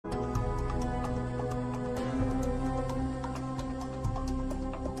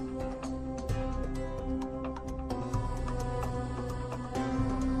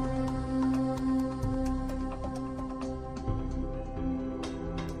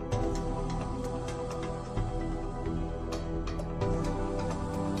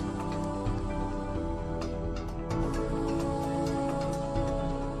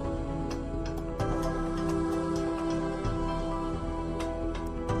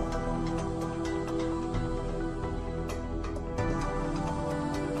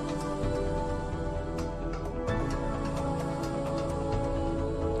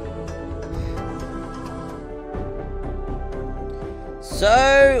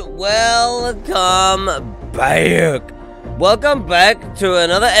So, welcome back. Welcome back to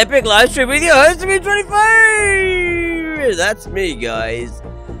another epic live stream with your host, Timmy25. That's me, guys.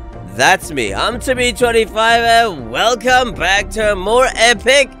 That's me. I'm Timmy25, and welcome back to a more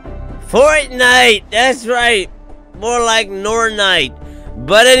epic Fortnite. That's right. More like Nornite.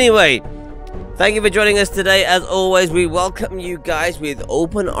 But anyway, thank you for joining us today. As always, we welcome you guys with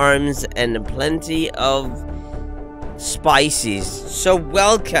open arms and plenty of spices. So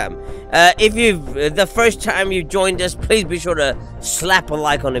welcome. If you've the first time you joined us, please be sure to slap a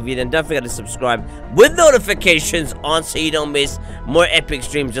like on the video and don't forget to subscribe with notifications on so you don't miss more epic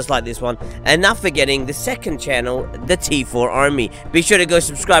streams just like this one. And not forgetting the second channel, the T4 Army. Be sure to go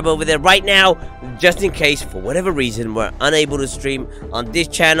subscribe over there right now, just in case for whatever reason we're unable to stream on this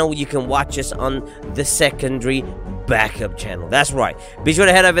channel. You can watch us on the secondary backup channel. That's right. Be sure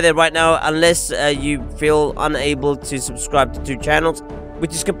to head over there right now, unless you feel unable to subscribe to two channels,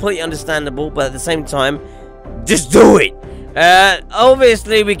 which is completely understandable, but at the same time, just do it.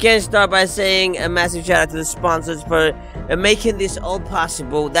 Obviously, we can start by saying a massive shout out to the sponsors for making this all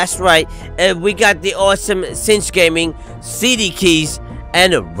possible. That's right. We got the awesome Cinch Gaming, CD Keys,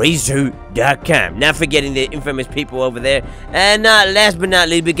 and Razor.com. Not forgetting the infamous people over there. And last but not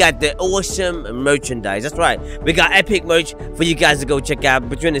least, we got the awesome merchandise. That's right. We got epic merch for you guys to go check out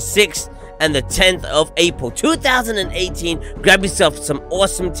between the 6th and the 10th of April 2018. Grab yourself some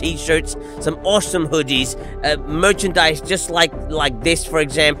awesome t-shirts, some awesome hoodies, merchandise just like this, for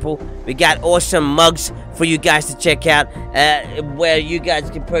example. We got awesome mugs for you guys to check out, where you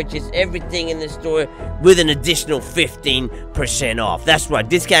guys can purchase everything in the store with an additional 15% off. That's right,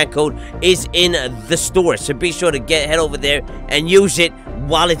 discount code is in the store, so be sure to head over there and use it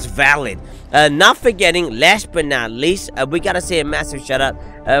while it's valid. Not forgetting, last but not least, we gotta say a massive shout out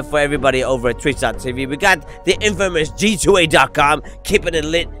for everybody over at Twitch.tv. We got the infamous G2A.com, keeping it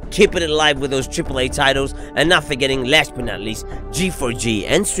lit, keeping it live with those AAA titles. And not forgetting, last but not least, G4G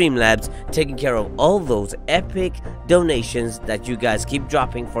and Streamlabs, taking care of all those epic donations that you guys keep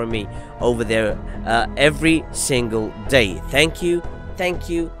dropping for me over there every single day. Thank you. Thank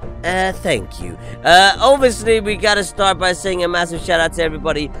you, thank you. Obviously, we gotta start by saying a massive shout out to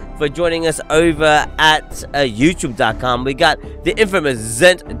everybody for joining us over at YouTube.com. We got the infamous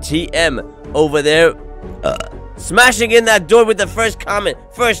ZentTM over there, smashing in that door with the first comment,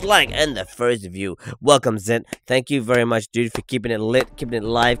 first like, and the first view. Welcome, Zent. Thank you very much, dude, for keeping it lit, keeping it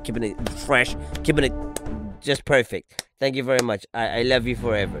live, keeping it fresh, keeping it just perfect. Thank you very much. I love you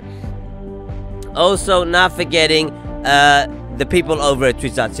forever. Also, not forgetting, the people over at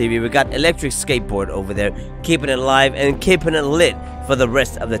Twitch.tv. We got Electric Skateboard over there, keeping it live and keeping it lit for the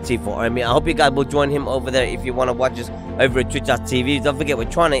rest of the T4 Army. I hope you guys will join him over there if you want to watch us over at Twitch.tv. Don't forget, we're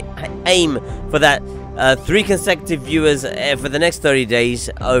trying to aim for that 3 consecutive viewers for the next 30 days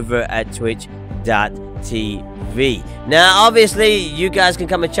over at Twitch.tv. Now, obviously, you guys can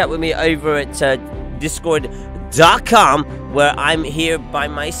come and chat with me over at Discord.com, where I'm here by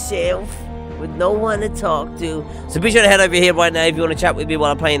myself with no one to talk to. So be sure to head over here right now if you want to chat with me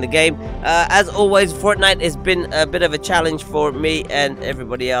while I'm playing the game. As always, Fortnite has been a bit of a challenge for me and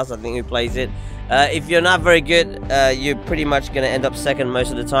everybody else, I think, who plays it. If you're not very good, you're pretty much going to end up second most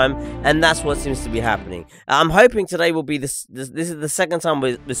of the time, and that's what seems to be happening. I'm hoping today will be this is the second time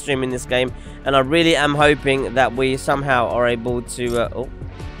we're streaming this game, and I really am hoping that we somehow are able to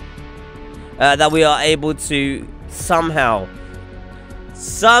somehow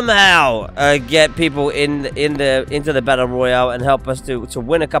get people into the battle royale and help us to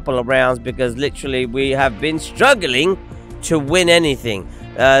win a couple of rounds, because literally we have been struggling to win anything.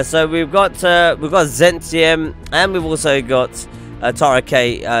 So we've got ZentTM, and we've also got Tara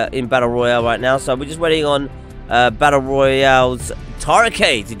K in battle royale right now. So we're just waiting on battle royale's Tara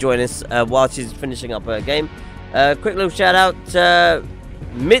K to join us while she's finishing up her game. Quick little shout out to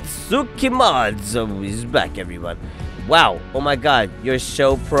Mitsuki Mods. Oh, he's back, everyone. Wow, oh my god, you're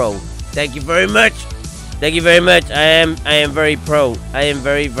so pro. Thank you very much. Thank you very much. I am very pro. I am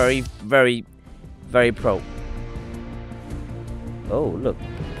very pro. Oh, look.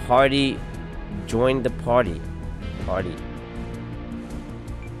 Party. Join the party. Party.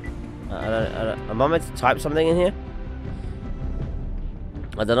 Am I meant to type something in here?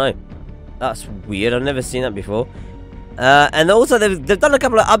 I don't know. That's weird. I've never seen that before. And also, they've done a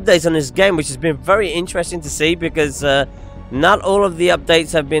couple of updates on this game, which has been very interesting to see, because not all of the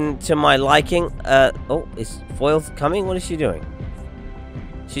updates have been to my liking. Oh, is Foil coming? What is she doing?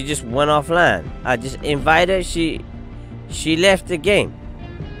 She just went offline. I just invited her. She left the game.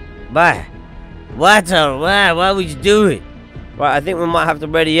 Bye. What? Why would you do it? Right, I think we might have to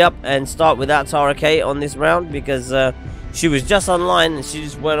ready up and start without Tara K on this round, because She was just online and she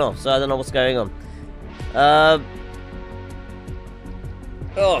just went off. So I don't know what's going on.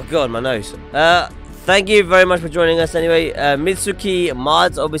 Oh god, my nose. Thank you very much for joining us anyway. Mitsuki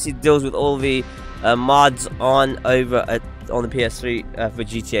Mods obviously deals with all the mods on the PS3 for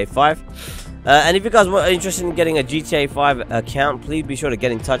GTA 5. And if you guys are interested in getting a GTA 5 account, please be sure to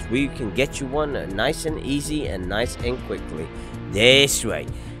get in touch. We can get you one nice and easy and nice and quickly. That's right.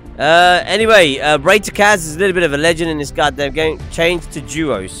 Anyway, Raid to Kaz is a little bit of a legend in this goddamn game. Changed to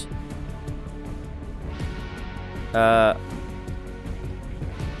duos.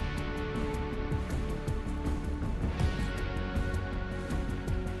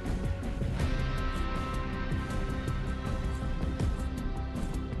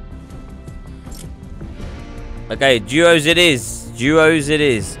 Okay, duos it is. Duos it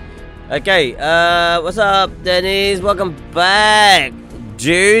is. Okay, what's up, Dennis? Welcome back,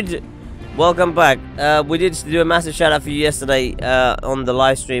 dude. Welcome back. We did do a massive shout out for you yesterday on the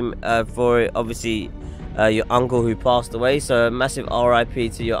live stream for obviously your uncle who passed away. So a massive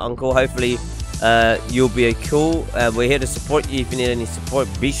RIP to your uncle. Hopefully you'll be cool. We're here to support you. If you need any support,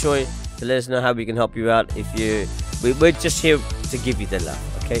 be sure to let us know how we can help you out. We're just here to give you the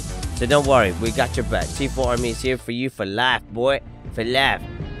love, okay? So don't worry, we got your back. T4 Army is here for you for life, boy. For life.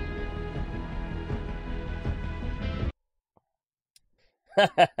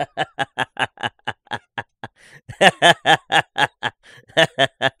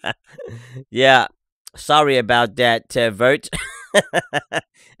 Yeah, sorry about that, vote.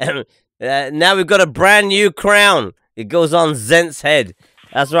 Now we've got a brand new crown. It goes on Zent's head.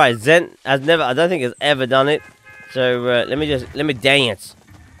 That's right, Zent has never, I don't think has ever done it. So let me dance.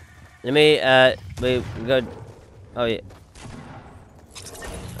 Let me we go. Oh yeah.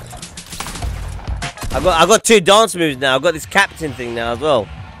 I got 2 dance moves now. I've got this captain thing now as well.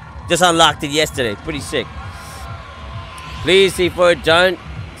 Just unlocked it yesterday. Pretty sick. Please C4, don't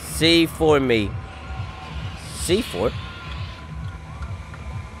C4 me. C4?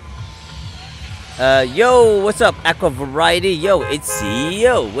 Yo, what's up, Aqua Variety? Yo, it's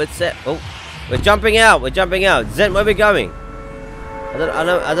CEO. What's that? Oh, we're jumping out. We're jumping out. Zen, where are we going? I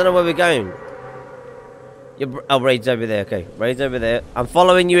don't know where we're going. Oh, Raid's over there. Okay, Raid's over there. I'm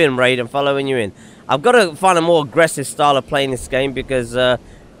following you in, Raid. I'm following you in. I've got to find a more aggressive style of playing this game because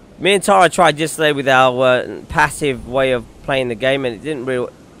me and Tara tried yesterday with our passive way of playing the game, and it didn't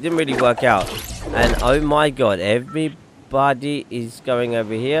really work out. And oh my god, everybody is going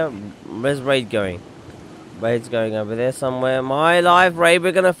over here. Where's Raid going? Raid's going over there somewhere. My life, Raid,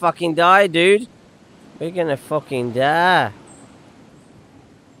 we're gonna fucking die, dude. We're gonna fucking die.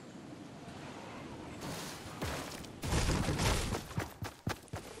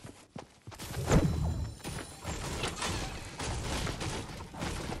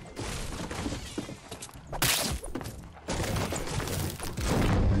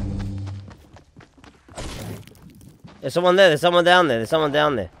 There's someone there. There's someone down there. There's someone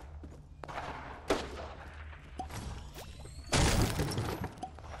down there.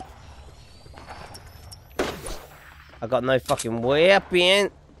 I got no fucking weapon.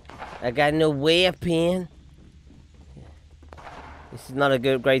 I got no weapon. This is not a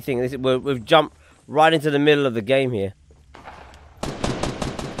great thing. We've jumped right into the middle of the game here.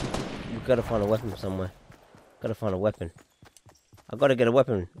 We've got to find a weapon somewhere. Got to find a weapon. I've got to get a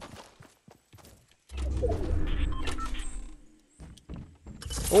weapon.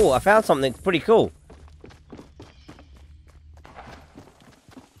 Oh, I found something pretty cool.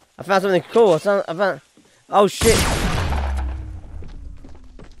 I found something cool. I found... Oh, shit.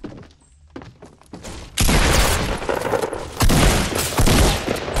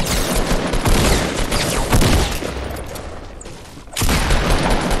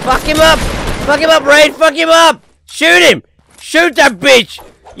 Fuck him up! Fuck him up, Raid! Fuck him up! Shoot him! Shoot that bitch!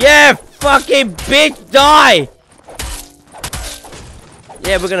 Yeah, fucking bitch, die!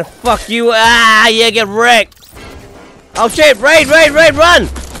 Yeah, we're gonna fuck you. Ah, yeah, get wrecked. Oh shit, Raid, run!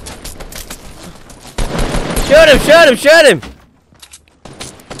 Shoot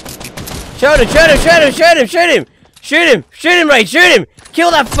him! Shoot him, Raid, shoot him!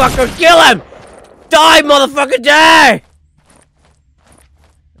 Kill that fucker, kill him! Die, motherfucker, die!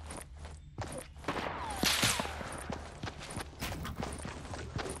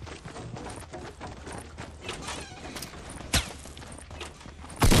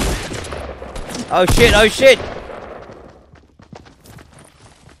 Oh shit, oh shit!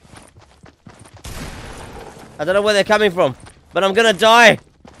 I don't know where they're coming from, but I'm gonna die!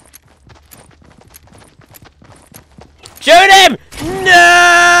 Shoot him!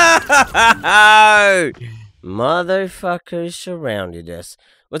 No! Motherfuckers surrounded us.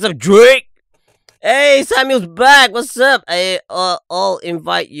 What's up, Drake? Hey, Samuel's back. What's up? I'll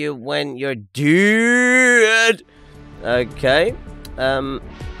invite you when you're dead. Okay.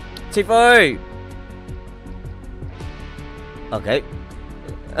 Tifo. Okay.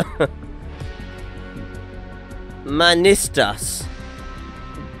 Manistas.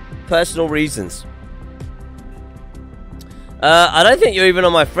 Personal reasons. I don't think you're even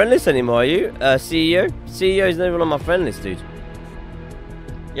on my friend list anymore, are you? CEO? CEO is not even on my friend list, dude.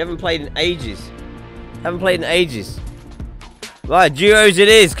 You haven't played in ages. Haven't played in ages. Right, duos it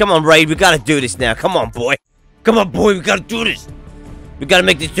is. Come on, Raid. We gotta do this now. Come on, boy. Come on, boy. We gotta do this. We gotta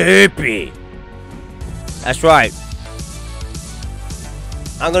make this happy. That's right.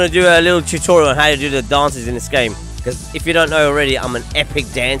 I'm gonna do a little tutorial on how to do the dances in this game. Because if you don't know already, I'm an epic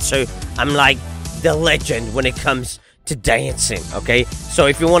dancer. I'm like the legend when it comes to dancing, okay? So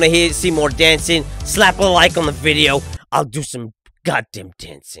if you want to see more dancing, slap a like on the video. I'll do some goddamn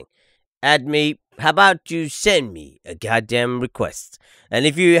dancing. Add me. How about you send me a goddamn request? And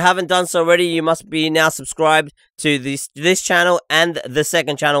if you haven't done so already, you must be now subscribed to this channel and the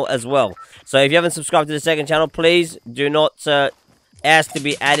second channel as well. So if you haven't subscribed to the second channel, please do not ask to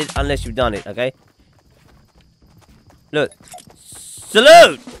be added unless you've done it, okay? Look.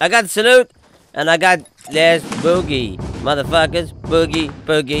 Salute! I got salute, and I got let's boogie. Motherfuckers, boogie,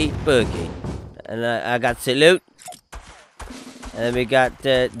 boogie, boogie. And I got salute. And then we got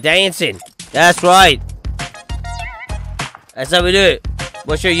dancing. That's right. That's how we do it.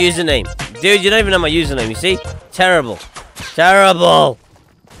 What's your username? Dude, you don't even know my username, you see? Terrible. Terrible.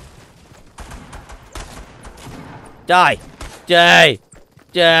 Die. Die.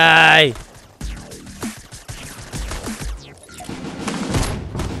 Die.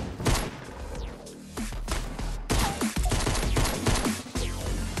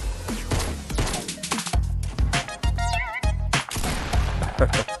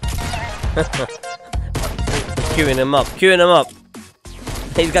 Queuing him up, queuing him up.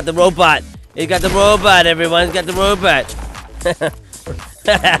 He's got the robot. He's got the robot, everyone. He's got the robot.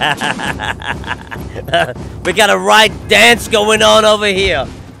 We got a right dance going on over here.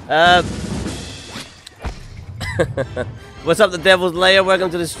 What's up, the Devil's Lair? Welcome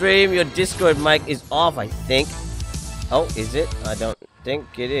to the stream. Your Discord mic is off, I think. Oh, is it? I don't think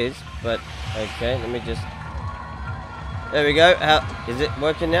it is, but okay, let me just... There we go. How is it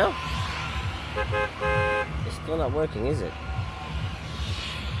working now? It's still not working, is it?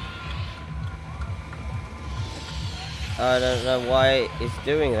 I don't know why it's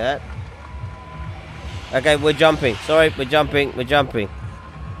doing that. Okay, we're jumping. Sorry, we're jumping. We're jumping.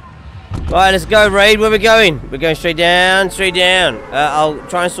 Right, let's go, Raid. Where are we going? We're going straight down, straight down. I'll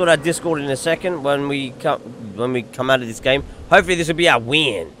try and sort out Discord in a second when we come out of this game. Hopefully, this will be our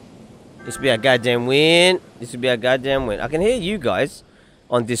win. This will be our goddamn win. This will be our goddamn win. I can hear you guys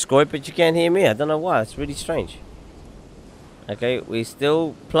on Discord, but you can't hear me. I don't know why. It's really strange. Okay, we're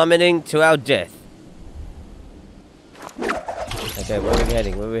still plummeting to our death. Okay, where are we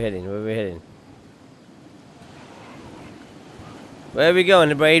heading? Where are we heading? Where are we heading? Where are we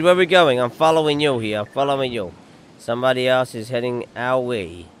going, Braid? Where are we going? I'm following you here. I'm following you. Somebody else is heading our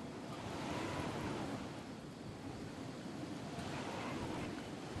way.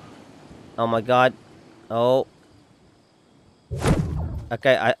 Oh my god. Oh.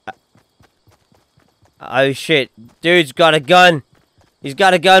 Okay, oh shit. Dude's got a gun. He's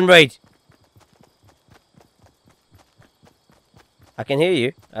got a gun, Raid. I can hear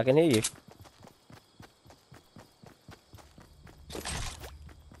you. I can hear you.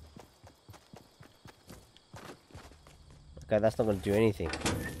 Okay, that's not going to do anything.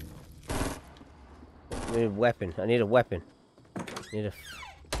 I need a weapon. I need a weapon. I need a...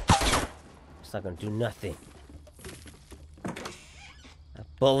 It's not going to do nothing.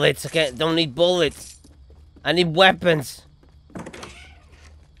 Bullets. I don't need bullets. I need weapons.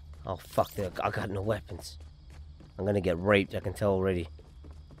 Oh, fuck. I got no weapons. I'm going to get raped. I can tell already.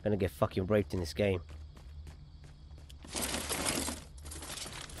 I'm going to get fucking raped in this game.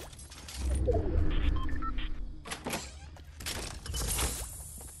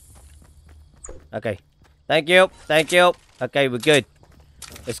 Okay. Thank you. Thank you. Okay, we're good.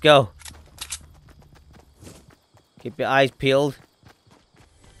 Let's go. Keep your eyes peeled.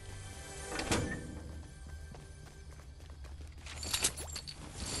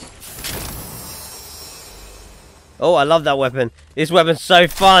 Oh, I love that weapon. This weapon's so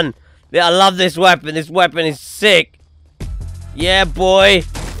fun. I love this weapon. This weapon is sick. Yeah, boy.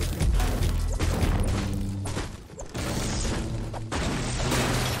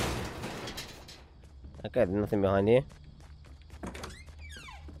 Okay, there's nothing behind here.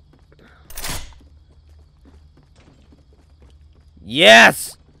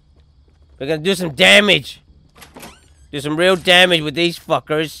 Yes! We're gonna do some damage. Do some real damage with these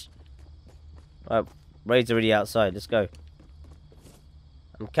fuckers. Alright, Ray's already outside. Let's go.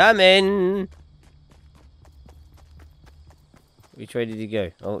 I'm coming. Which way did he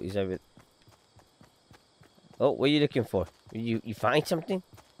go? Oh, he's over. Oh, what are you looking for? You find something?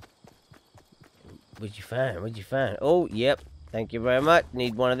 What'd you find? What'd you find? Oh, yep. Thank you very much.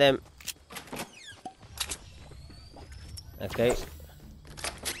 Need one of them. Okay.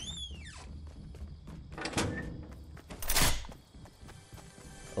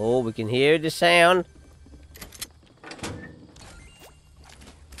 Oh, we can hear the sound.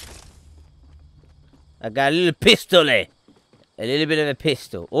 I got a little pistol there. A little bit of a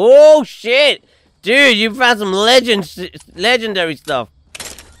pistol. Oh, shit! Dude, you found some legendary stuff.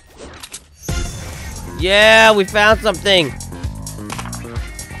 Yeah, we found something.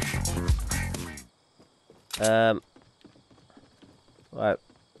 Right.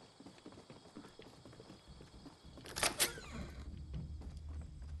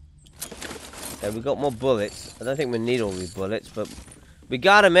 Okay, we got more bullets. I don't think we need all these bullets, but we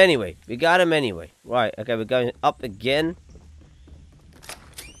got them anyway. We got them anyway. Right, okay, we're going up again.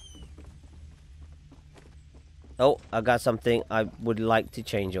 Oh, I got something I would like to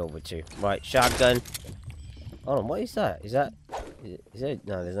change over to. Right, shotgun. Hold on, what is that? Is that...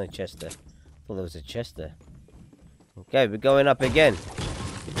 No, there's no chest there. I thought there was a chest there. Okay, we're going up again.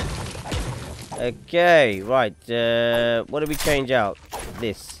 Okay, right. What do we change out?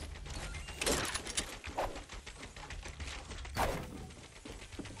 This.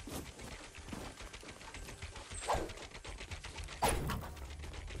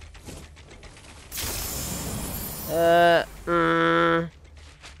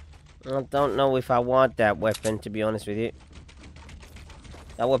 I don't know if I want that weapon, to be honest with you.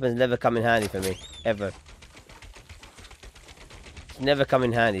 That weapon's never come in handy for me, ever. It's never come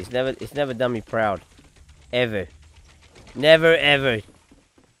in handy. It's never done me proud, ever. Never ever.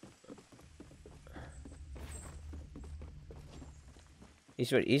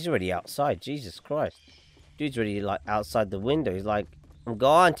 He's already outside. Jesus Christ, dude's already like outside the window. He's like, I'm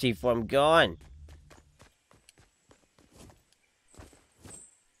gone, T4. I'm gone.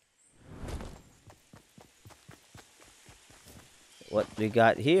 What we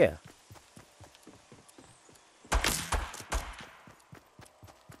got here?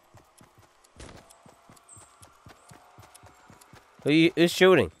 Who's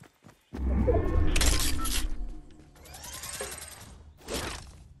shooting?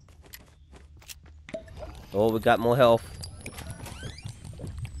 Oh, we got more health.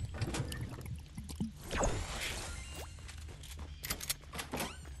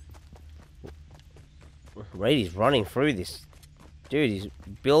 Rady's running through this. Dude, he's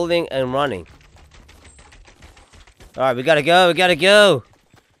building and running. Alright, we gotta go, we gotta go.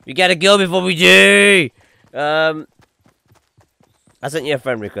 We gotta go before we do. I sent you a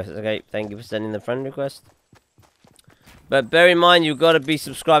friend request, okay? Thank you for sending the friend request. But bear in mind, you've got to be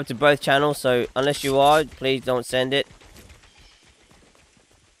subscribed to both channels, so unless you are, please don't send it.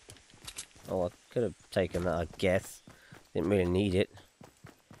 Oh, I could have taken that, I guess. Didn't really need it.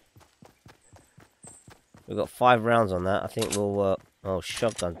 We've got 5 rounds on that. I think we'll... oh,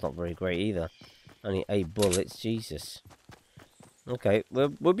 shotgun's not very great either. Only 8 bullets. Jesus. Okay,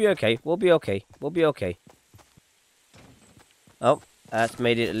 we'll be okay. We'll be okay. We'll be okay. Oh, that's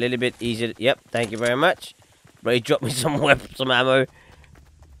made it a little bit easier. Yep, thank you very much. Ray dropped me some ammo.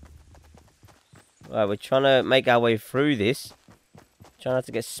 Right, we're trying to make our way through this. Trying not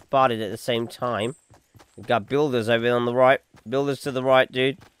to get spotted at the same time. We've got builders over on the right. Builders to the right,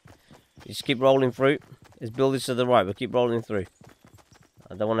 dude. Just keep rolling through. There's builders to the right. We'll keep rolling through.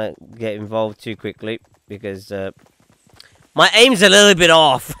 I don't want to get involved too quickly because my aim's a little bit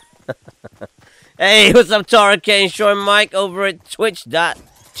off. Hey, what's up, Tara K and Sean Mike over at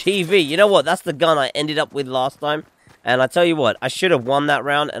Twitch.tv. You know what? That's the gun I ended up with last time. And I tell you what, I should have won that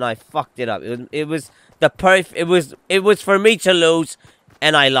round and I fucked it up. It was for me to lose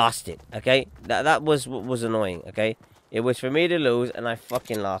and I lost it. Okay, that was what was annoying. Okay, it was for me to lose and I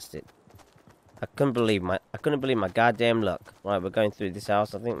fucking lost it. I couldn't believe my goddamn luck. Right, we're going through this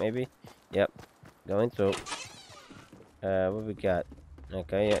house, I think, maybe. Yep, going through. What we got?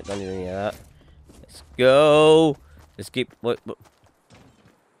 Okay, yeah, don't need any of that. Let's go. Let's keep. What?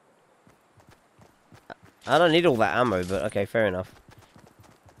 I don't need all that ammo, but okay, fair enough.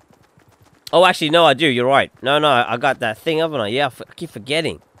 Oh, actually, no, I do. You're right. No, I got that thing, haven't I? Yeah, I keep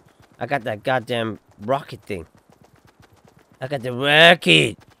forgetting. I got that goddamn rocket thing. I got the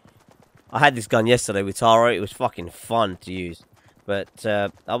rocket. I had this gun yesterday with Taro. It was fucking fun to use. But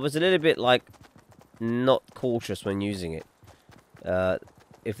I was a little bit, like, not cautious when using it.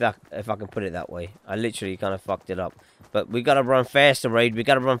 if I can put it that way. I literally kind of fucked it up. But we gotta run faster, Raid. We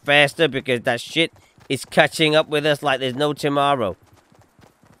gotta run faster because that shit is catching up with us like there's no tomorrow.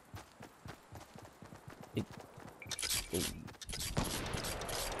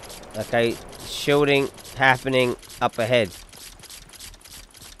 Okay, shooting happening up ahead.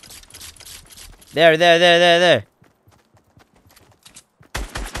 There.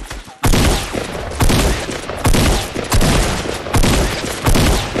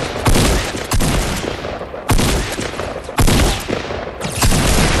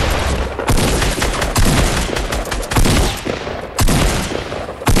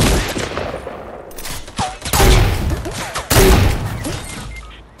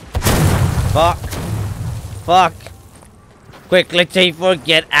 Fuck. Quickly, T4,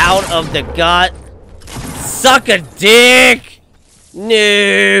 get out of the gut. Suck a dick!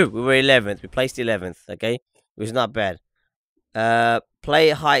 No! We were 11th. We placed 11th, okay? Which is not bad. Play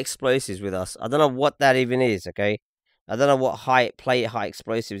high explosives with us. I don't know what that even is, okay? I don't know what play high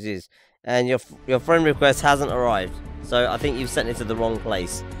explosives is. And your friend request hasn't arrived. So I think you've sent it to the wrong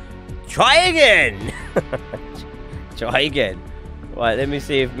place. Try again! Try again. Right, let me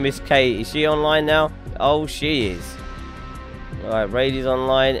see if Miss K, is she online now? Oh, she is. Alright, Raid is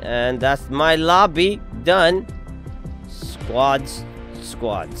online, and that's my lobby done. Squads.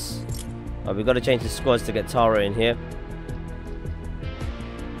 Oh, we've got to change the squads to get Tara in here.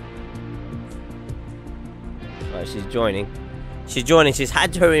 Alright, she's joining. She's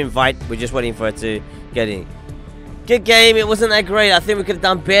had her invite. We're just waiting for her to get in. Good game. It wasn't that great. I think we could have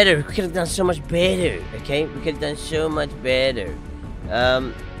done better. We could have done so much better. Okay? We could have done so much better.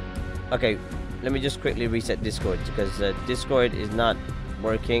 Okay. Let me just quickly reset Discord because Discord is not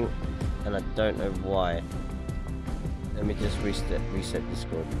working and I don't know why. Let me just reset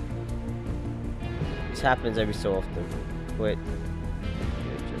Discord. This happens every so often. Quit.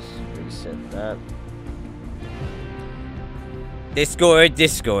 Just reset that.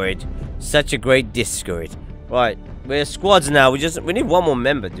 Discord. Such a great Discord. Right, we're squads now. We need one more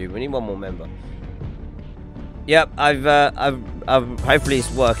member, dude. We need one more member. Yep, I've hopefully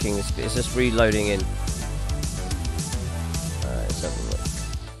it's working. It's just reloading in. Let's have a look.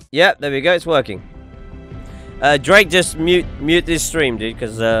 Yep, there we go. It's working. Drake, just mute this stream, dude,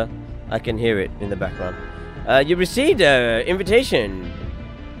 because I can hear it in the background. You received an invitation.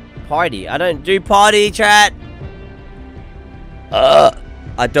 Party. I don't do party, chat.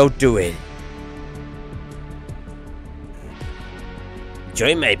 I don't do it.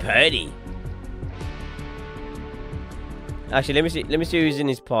 Join my party. Actually, let me see who's in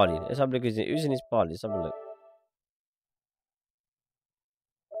his party. Let's have a look. Who's in his party? Let's have a look.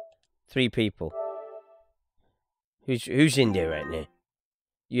 3 people. Who's in there right now?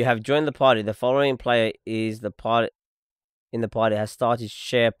 You have joined the party. The following player is the party in the party has started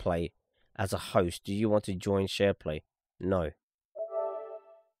share play as a host. Do you want to join share play? No.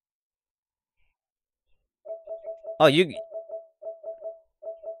 Oh, you.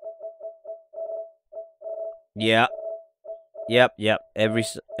 Yeah. Yep.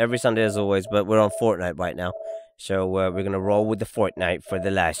 Every Sunday as always, but we're on Fortnite right now. So we're going to roll with the Fortnite for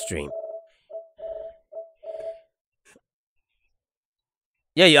the live stream.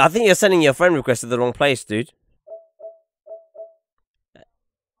 Yeah, I think you're sending your friend request to the wrong place, dude.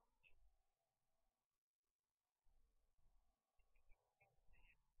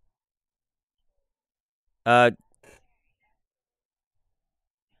 Oh,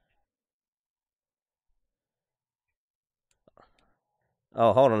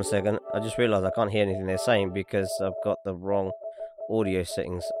 hold on a second. I just realized I can't hear anything they're saying because I've got the wrong audio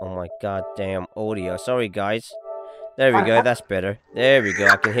settings on my goddamn audio. Sorry, guys. There we go. That's better. There we go.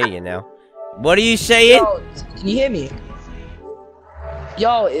 I can hear you now. What are you saying? Yo, can you hear me?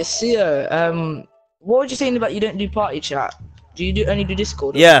 Yo, it's Sia. What were you saying about you don't do party chat? Do you only do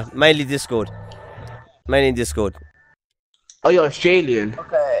Discord? Yeah, mainly Discord. Mainly Discord. Oh, you're Australian?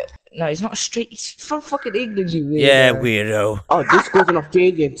 Okay. No, he's not straight. He's from fucking England, you weirdo. Yeah, weirdo. Oh, Discord's an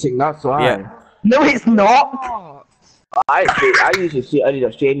Australian thing, that's why. Yeah. No, it's not. I usually see only the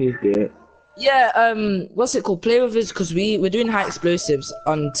Australians do it. Yeah, what's it called? Play with us, because we're doing high explosives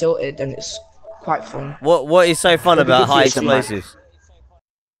on Tilted, and it's quite fun. What is so fun about high explosives?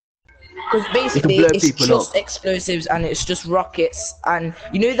 Because basically, it's just explosives, and it's just rockets, and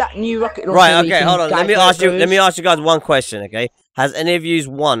you know that new rocket launcher. Right, okay, hold on. Let me ask you guys one question, okay? Has any of you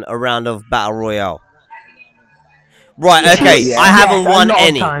won a round of Battle Royale? Right, okay, yeah. I haven't won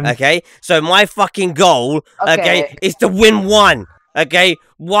any, okay? So my fucking goal, okay, is to win one, okay?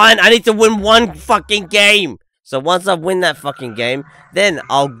 I need to win one fucking game. So once I win that fucking game, then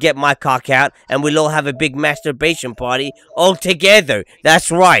I'll get my cock out and we'll all have a big masturbation party all together.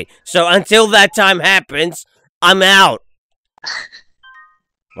 That's right. So until that time happens, I'm out.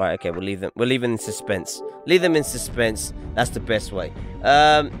 Right, okay, we'll leave them. We'll leave them in suspense. Leave them in suspense. That's the best way.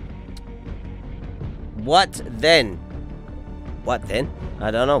 What then? What then?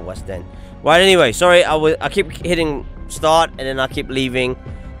 I don't know. What's then? Right, anyway, sorry, I keep hitting start and then I keep leaving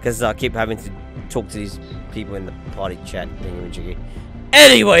because I keep having to talk to these people in the party chat thingy.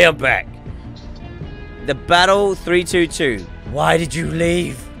 Anyway, I'm back. The battle 322. Why did you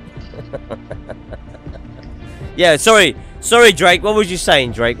leave? Yeah, sorry, Drake. What was you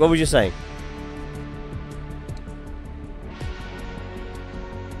saying, Drake? What was you saying?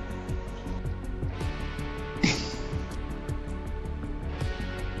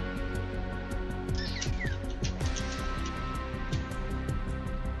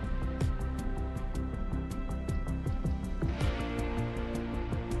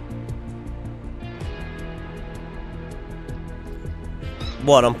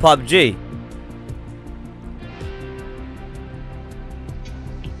 What, on PUBG?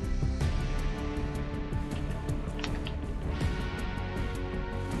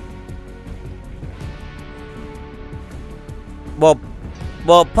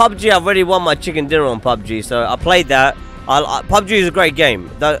 Well, PUBG, I've already won my chicken dinner on PUBG, so I played that. PUBG is a great game.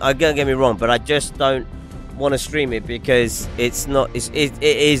 Don't get me wrong, but I just don't want to stream it because it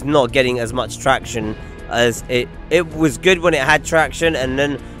is not getting as much traction as it was good when it had traction, and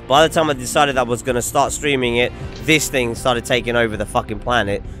then by the time I decided I was going to start streaming it, this thing started taking over the fucking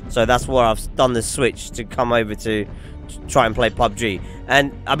planet. So that's where I've done the switch to come over to try and play PUBG.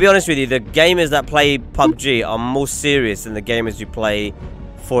 And I'll be honest with you, the gamers that play PUBG are more serious than the gamers who play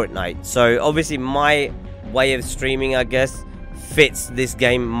Fortnite. So obviously my way of streaming, I guess, fits this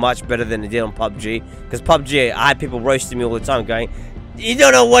game much better than it did on PUBG. Because PUBG, I had people roasting me all the time going, "You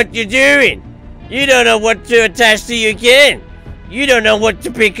don't know what you're doing. You don't know what to attach to your gun. You don't know what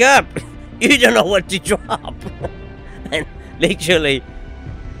to pick up. You don't know what to drop." and literally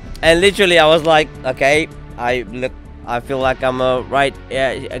I was like, okay, I feel like I'm a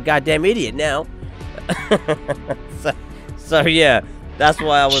goddamn idiot now. so yeah, that's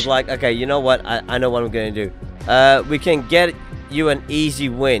why I was like, okay, you know what? I know what I'm gonna do. We can get you an easy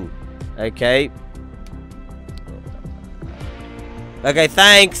win, okay? Okay,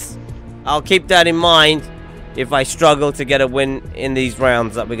 thanks. I'll keep that in mind if I struggle to get a win in these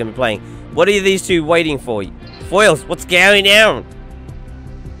rounds that we're gonna be playing. What are these two waiting for? Foils, what's going on?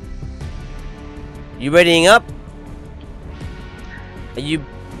 You readying up? Are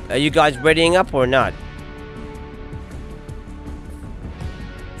you guys readying up or not?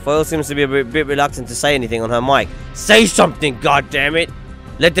 Foil seems to be a bit reluctant to say anything on her mic. Say something, goddammit!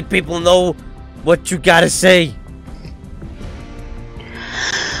 Let the people know what you gotta say.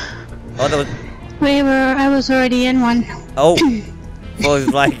 Oh, that was... I was already in one. Oh. Foil's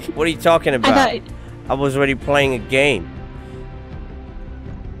like, what are you talking about? I was already playing a game.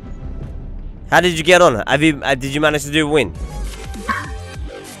 How did you get on? Did you manage to do a win?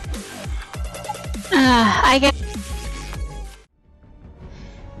 I get.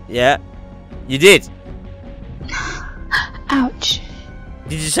 Yeah, you did. Ouch.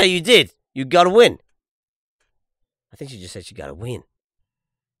 Did you say you did? You got a win. I think she just said she got a win.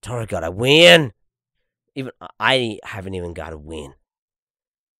 Tara got a win. Even I haven't even got a win.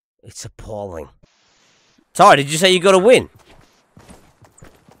 It's appalling. Tara, did you say you got a win?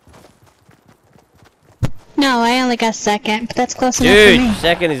 No, I only got second, but that's close enough for me. Dude,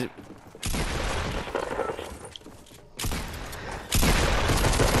 second is...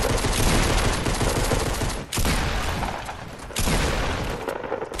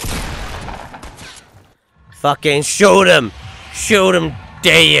 Fucking shoot him! Shoot him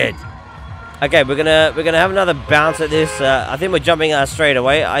dead! Okay, we're gonna have another bounce at this. I think we're jumping out straight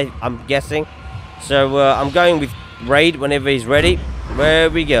away. I'm guessing. So I'm going with Raid whenever he's ready. Where are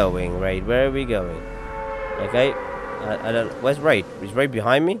we going, Raid? Where are we going? Okay. I don't. Where's Raid? Is Raid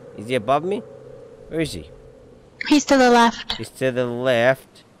behind me? Is he above me? Where is he? He's to the left. He's to the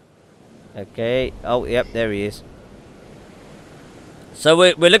left. Okay. Oh, yep, there he is. So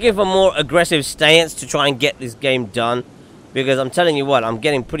we're looking for more aggressive stance to try and get this game done, because I'm telling you what, I'm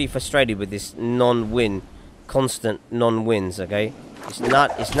getting pretty frustrated with this constant non-wins. Okay, it's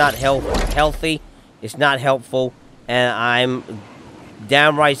not healthy, it's not helpful, and I'm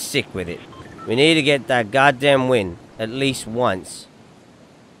downright sick with it. We need to get that goddamn win at least once.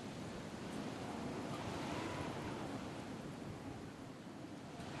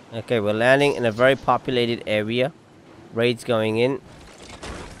 Okay, we're landing in a very populated area. Raid's going in.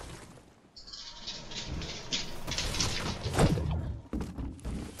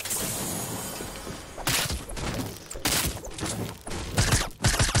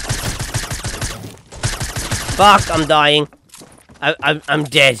 Fuck, I'm dying. I'm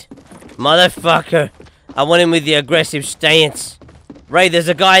dead. Motherfucker. I went in with the aggressive stance. Ray, there's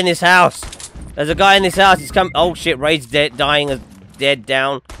a guy in this house. There's a guy in this house. He's come. Oh shit, Ray's dead, dying, dead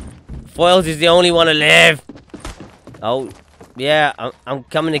down. Foils is the only one alive. Oh, yeah, I'm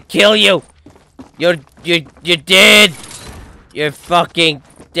coming to kill you. You're dead. You're fucking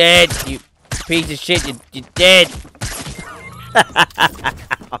dead. You piece of shit. You're dead.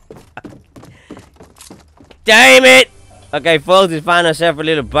 Damn it. Okay, Foils has found herself a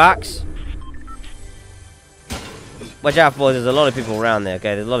little box. Watch out, Foils. There's a lot of people around there.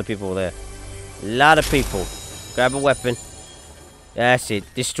 Okay, there's a lot of people there. A lot of people. Grab a weapon. That's it.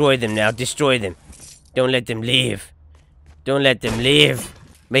 Destroy them now. Destroy them. Don't let them live. Don't let them live.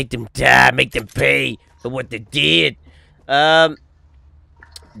 Make them die. Make them pay for what they did.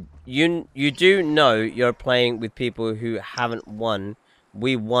 You do know you're playing with people who haven't won.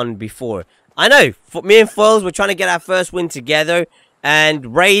 We won before. I know. Me and Foils, we're trying to get our first win together.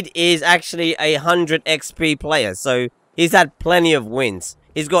 And Raid is actually a 100 XP player. So he's had plenty of wins.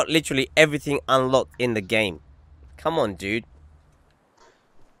 He's got literally everything unlocked in the game. Come on, dude.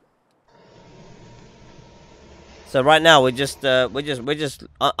 So right now I'm just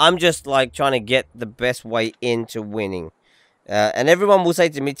like trying to get the best way into winning. And everyone will say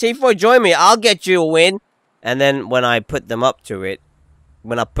to me, T4, join me, I'll get you a win. And then when I put them up to it,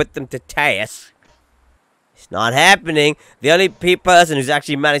 when I put them to task, it's not happening. The only person who's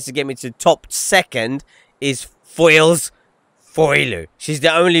actually managed to get me to top second is Foils Foiler. She's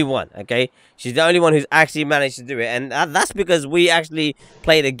the only one, okay? She's the only one who's actually managed to do it. And that's because we actually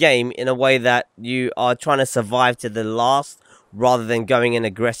play the game in a way that you are trying to survive to the last rather than going in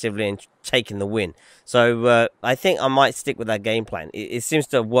aggressively and taking the win. So I think I might stick with that game plan. It seems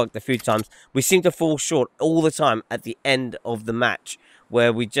to have worked a few times. We seem to fall short all the time at the end of the match,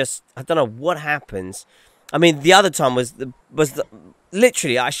 where we just, I don't know what happens. I mean, the other time was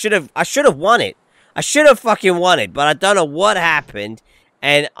literally I should have won it. I should have fucking won it, but I don't know what happened.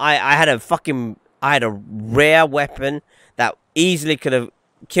 And I had a rare weapon that easily could have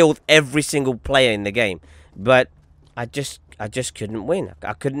killed every single player in the game. But I just couldn't win.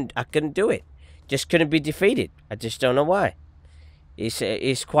 I couldn't do it. Just couldn't be defeated. I just don't know why.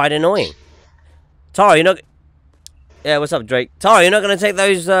 It's quite annoying. Tara, you're not. Yeah, what's up, Drake? Tara, you're not gonna take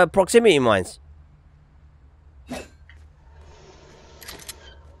those proximity mines.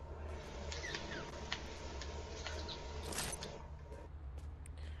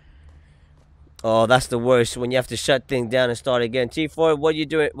 Oh, that's the worst, when you have to shut things down and start again. T4, what are you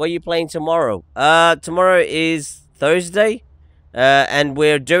doing? What are you playing tomorrow? Tomorrow is Thursday. And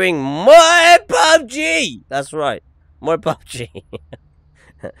we're doing more PUBG! That's right. More PUBG.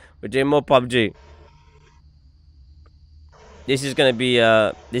 We're doing more PUBG. This is gonna be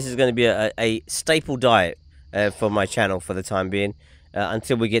a staple diet for my channel for the time being.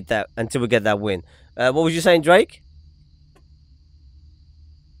 Until we get that win. What was you saying, Drake?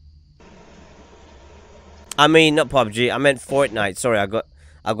 I mean, not PUBG. I meant Fortnite. Sorry, I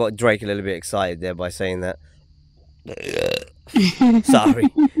got Drake a little bit excited there by saying that. Sorry,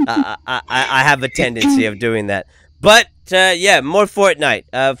 I have a tendency of doing that. But yeah, more Fortnite.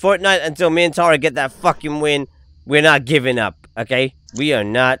 Fortnite until me and Tara get that fucking win. We're not giving up. Okay, we are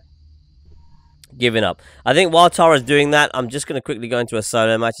not giving up. I think while Tara's doing that, I'm just gonna quickly go into a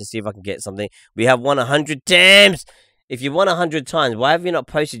solo match and see if I can get something. We have won 100 times. If you won 100 times, why have you not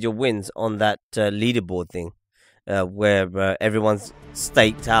posted your wins on that leaderboard thing, where everyone's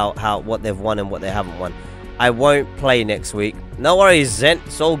staked out what they've won and what they haven't won? I won't play next week. No worries, Zent.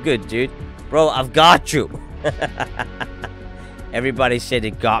 It's all good, dude. Bro, I've got you. Everybody said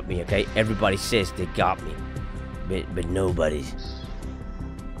they got me, okay? Everybody says they got me, but nobody's.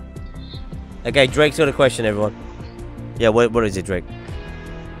 Okay, Drake's got a question, everyone. Yeah, what is it, Drake?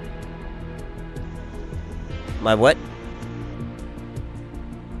 My what?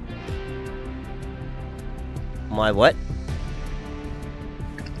 My what?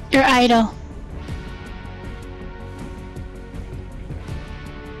 Your idol.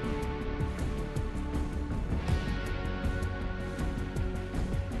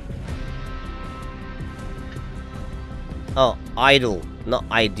 Oh, idol, not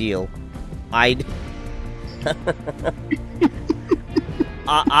ideal. Idol.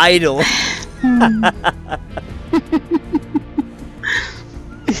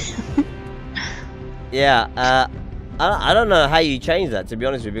 Yeah, I don't know how you change that, to be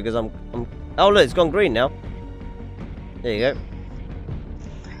honest with you, because I'm oh look, it's gone green now. There you go.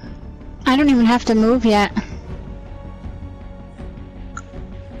 I don't even have to move yet.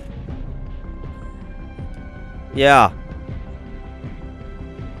 Yeah.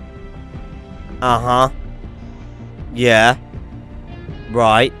 Uh-huh. Yeah.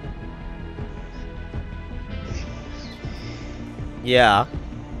 Right. Yeah.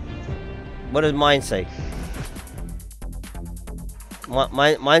 What does mine say?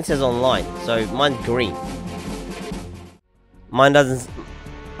 Mine says online, so mine's green. Mine doesn't.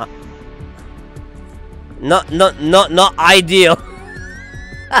 Not ideal.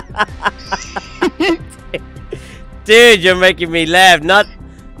 Dude, you're making me laugh. Not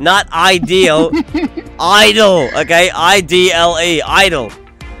ideal. Idle. Okay, IDLE. Idle.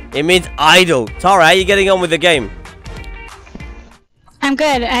 It means idle. Tara, how are you getting on with the game? I'm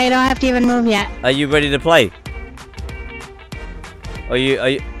good. I don't have to even move yet. Are you ready to play? Are you?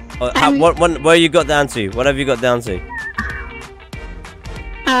 Where you got down to? What have you got down to?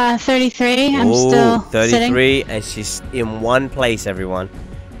 33. I'm Ooh, still 33, sitting. and she's in one place, everyone.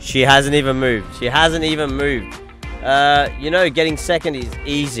 She hasn't even moved. She hasn't even moved. You know, getting second is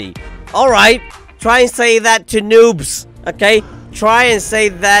easy. Alright, try and say that to noobs, okay? Try and say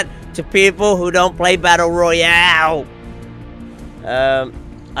that to people who don't play Battle Royale.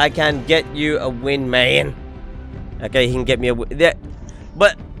 I can get you a win, man. Okay, he can get me a win. Yeah,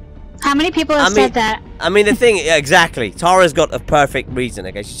 but How many people have said that? I mean, the thing, yeah, exactly. Tara's got a perfect reason,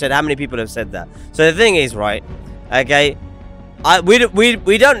 okay? She said, how many people have said that? So the thing is, right, okay,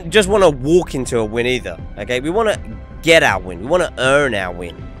 we don't just want to walk into a win either, okay? We want to get our win. We want to earn our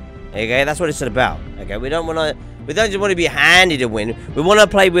win, okay? That's what it's about, okay? We don't just want to be handed a win. We want to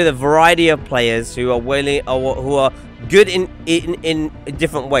play with a variety of players who are willing, or who are good in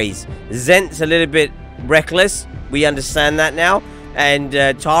different ways. Zent's a little bit reckless. We understand that now. And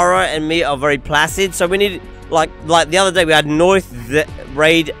Tara and me are very placid, so we need, like the other day we had North,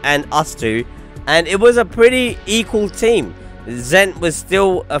 Raid, and us two, and it was a pretty equal team. Zent was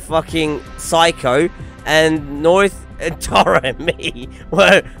still a fucking psycho, and North and Tara and me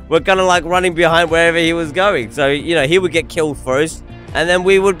were kind of like running behind wherever he was going. So, you know, he would get killed first, and then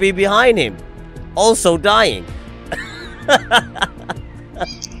we would be behind him, also dying.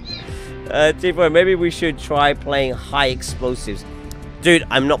 T4, maybe we should try playing high explosives. Dude,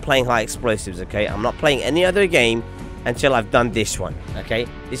 I'm not playing high explosives, okay? I'm not playing any other game until I've done this one, okay?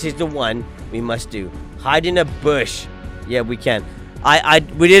 This is the one we must do. Hide in a bush. Yeah, we can.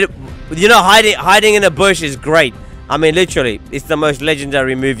 We did it. You know, hiding in a bush is great. I mean, literally, it's the most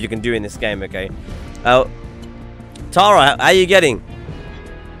legendary move you can do in this game, okay? Tara, how are you getting?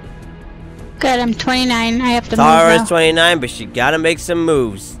 Good, I'm 29. I have to Tara's move 29, but she gotta make some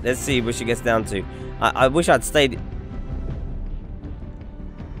moves. Let's see what she gets down to. I wish I'd stayed.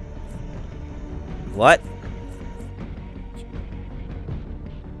 What?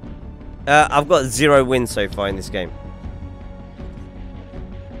 I've got 0 wins so far in this game.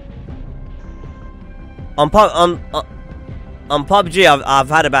 On PUBG, I've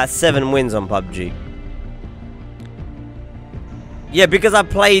had about 7 wins on PUBG. Yeah, because I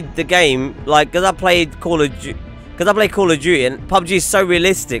played the game, like, because I play Call of Duty, and PUBG is so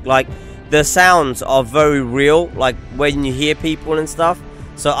realistic. Like, the sounds are very real, like when you hear people and stuff.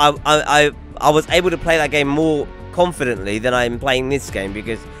 So I was able to play that game more confidently than I'm playing this game,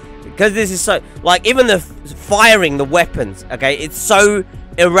 because this is so, like, even the firing the weapons, okay, it's so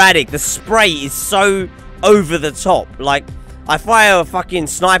erratic. The spray is so over the top. Like, I fire a fucking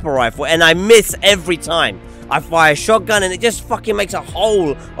sniper rifle and I miss every time. I fire a shotgun and it just fucking makes a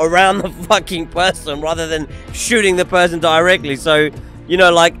hole around the fucking person rather than shooting the person directly. So, you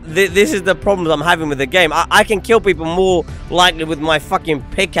know, like, this is the problems I'm having with the game. I can kill people more likely with my fucking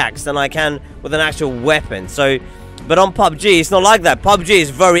pickaxe than I can with an actual weapon. So, but on PUBG, it's not like that. PUBG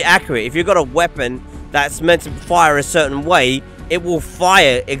is very accurate. If you've got a weapon that's meant to fire a certain way, it will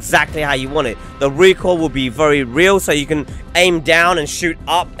fire exactly how you want it. The recoil will be very real, so you can aim down and shoot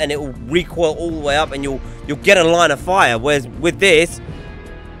up, and it will recoil all the way up, and you'll get a line of fire. Whereas with this,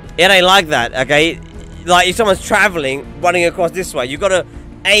 it ain't like that, okay? Like, if someone's traveling, running across this way, you've got to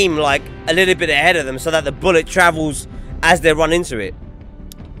aim, like, a little bit ahead of them so that the bullet travels as they run into it.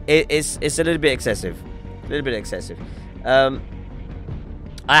 It's a little bit excessive. A little bit excessive. I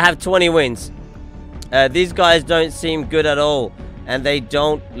have 20 wins. These guys don't seem good at all, and they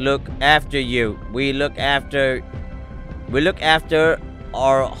don't look after you. We look after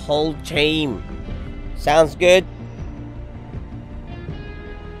our whole team. Sounds good?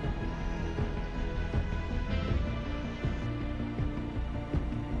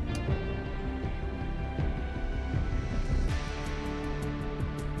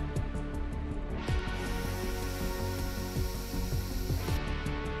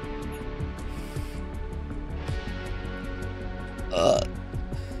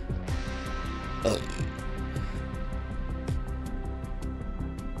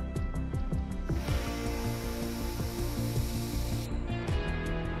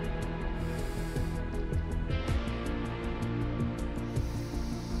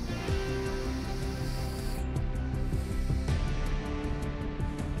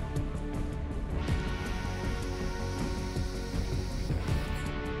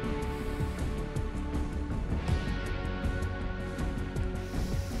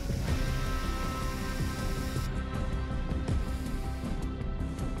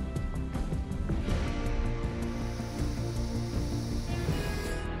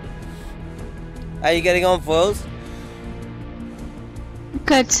 How you getting on, Foils?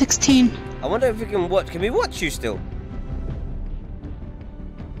 Good, 16. I wonder if we can watch. Can we watch you still?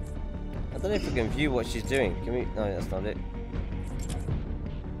 I don't know if we can view what she's doing. Can we? No, that's not it.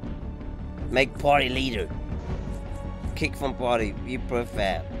 Make party leader. Kick from party. You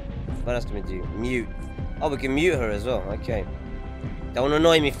prefer. What else can we do? Mute. Oh, we can mute her as well. Okay. Don't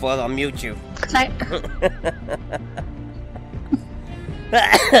annoy me, Foil. I'll mute you.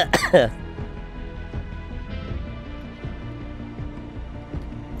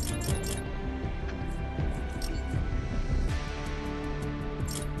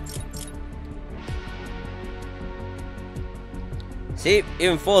 See,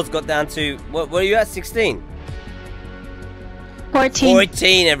 even Foil's got down to what are you at? 16? 14.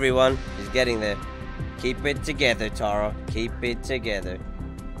 14, everyone. He's getting there. Keep it together, Tara. Keep it together.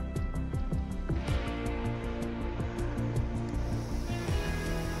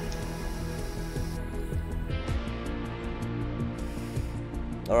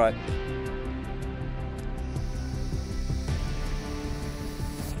 Alright.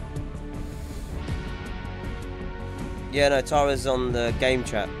 Yeah, no, Tara's on the game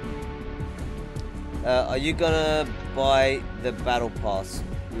chat. Are you gonna buy the battle pass?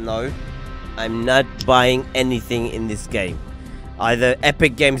 No. I'm not buying anything in this game. Either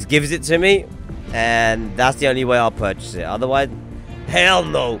Epic Games gives it to me, and that's the only way I'll purchase it. Otherwise, hell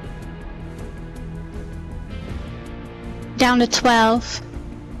no. Down to 12.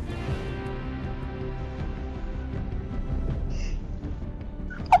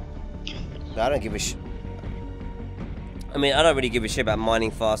 I don't give a shit. I mean, I don't really give a shit about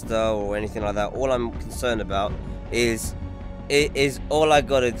mining faster or anything like that. All I'm concerned about is all I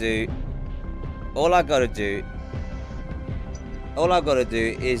gotta do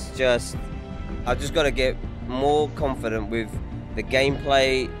is just I just gotta get more confident with the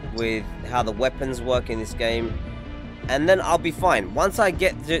gameplay, with how the weapons work in this game, and then I'll be fine. Once I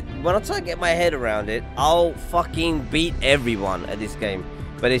get my head around it, I'll fucking beat everyone at this game.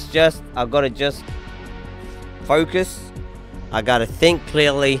 But it's just I've gotta just focus. I gotta think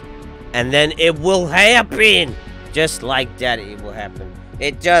clearly, and then it will happen. Just like that, it will happen.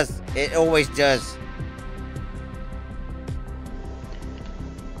 It does. It always does.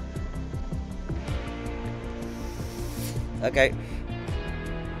 Okay.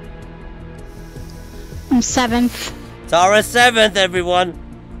 I'm 7th. Tara 7th, everyone.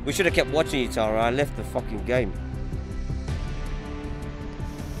 We should have kept watching you, Tara. I left the fucking game.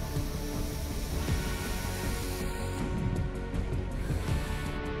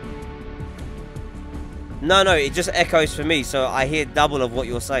 No, it just echoes for me, so I hear double of what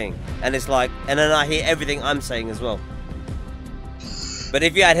you're saying. And it's like, and then I hear everything I'm saying as well. But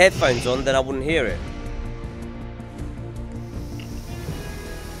if you had headphones on, then I wouldn't hear it.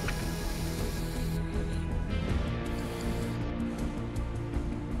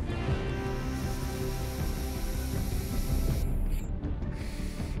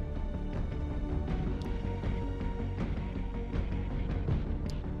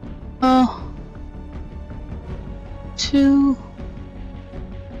 Oh. 2.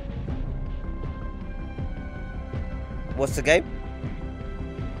 What's the game?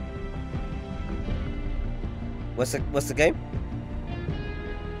 What's the game?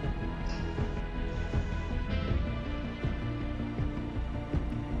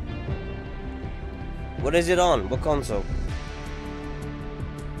 What is it on? What console?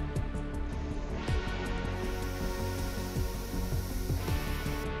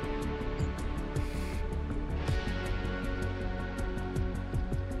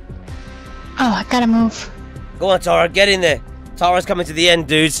 Oh, I gotta move. Go on, Tara, get in there. Tara's coming to the end,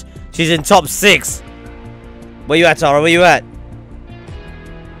 dudes. She's in top 6. Where you at, Tara? Where you at?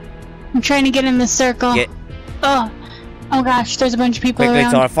 I'm trying to get in the circle. Oh gosh, there's a bunch of people Quickly,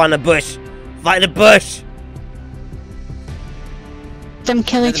 around. Tara, find a bush. Find a bush. Them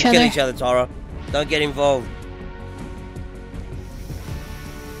kill Let each them other. kill each other, Tara. Don't get involved.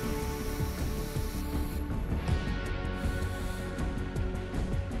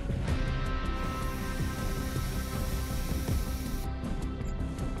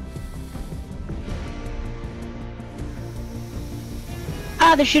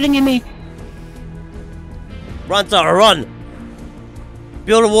 Ah, they're shooting at me. Run, Tara, run.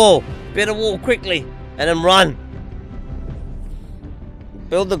 Build a wall. Build a wall quickly. And then run.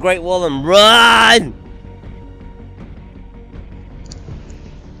 Build the Great Wall and run!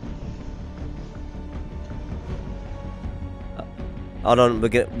 Hold on, we're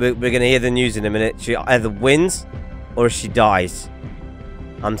gonna hear the news in a minute. She either wins or she dies.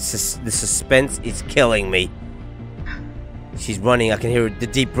 The suspense is killing me. She's running. I can hear the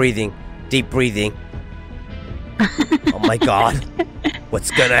deep breathing. Deep breathing. Oh my god.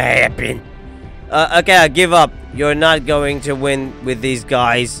 What's gonna happen? Okay, I give up. You're not going to win with these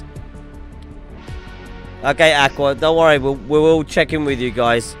guys. Okay, Aqua, don't worry. We will check in with you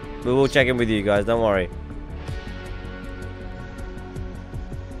guys. We will check in with you guys. Don't worry.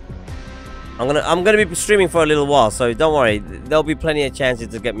 I'm gonna be streaming for a little while, so don't worry. There'll be plenty of chances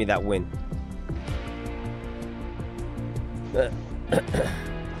to get me that win.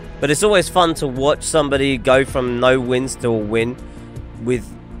 But it's always fun to watch somebody go from no wins to a win with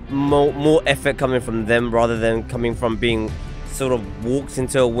more effort coming from them rather than coming from being sort of walked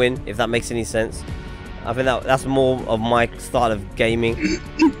into a win, if that makes any sense. I think that's more of my style of gaming.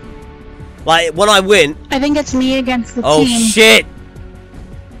 Like, when I win... I think it's me against the team. Oh, shit!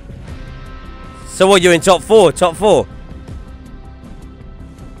 So what, you're in top 4? Top 4?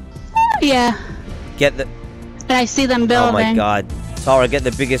 Yeah. Get the... And I see them building. Oh my god. Tara, get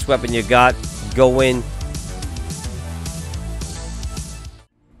the biggest weapon you got. Go in.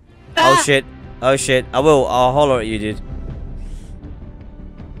 Oh shit. Oh shit. I'll holler at you, dude.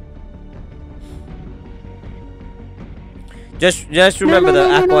 Just remember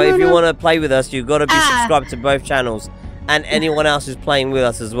though, Aqua, if you want to play with us, you've got to be subscribed to both channels. And anyone else who's playing with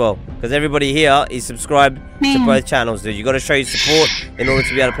us as well. Because everybody here is subscribed to both channels, dude. You got to show your support in order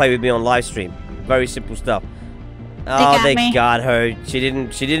to be able to play with me on live stream. Very simple stuff. Oh, they got her. She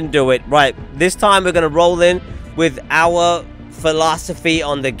didn't do it. Right, this time we're gonna roll in with our philosophy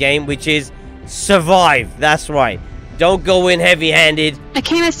on the game, which is survive. That's right. Don't go in heavy-handed. I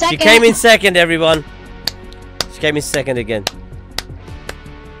came in second. She came in second, everyone. She came in second again.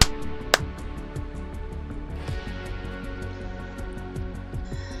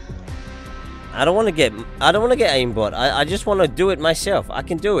 I don't want to get aimbot. I just want to do it myself. I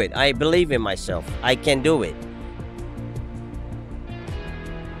can do it. I believe in myself. I can do it.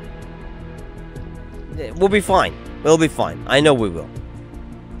 We'll be fine. We'll be fine. I know we will.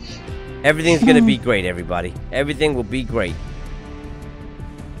 Everything's gonna be great, everybody. Everything will be great.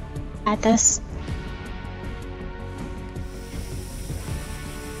 At this.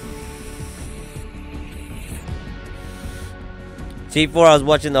 T4, I was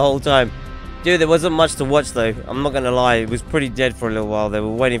watching the whole time. Dude, there wasn't much to watch though. I'm not gonna lie. It was pretty dead for a little while. They were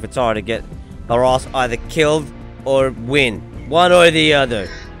waiting for Tara to get her ass either killed or win. One or the other.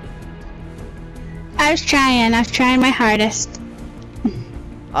 I was trying my hardest.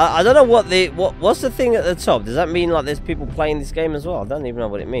 I don't know what's the thing at the top. Does that mean like there's people playing this game as well? I don't even know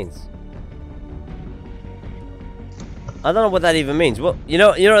what it means. I don't know what that even means. Well, you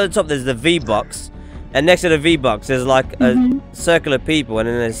know at the top there's the V box, and next to the V box there's like a circle of people, and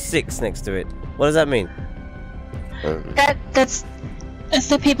then there's 6 next to it. What does that mean? That's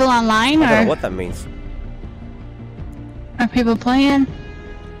the people online, I don't or know what that means. are people playing?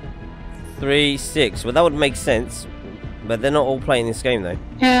 3, 6. Well, that would make sense, but they're not all playing this game though.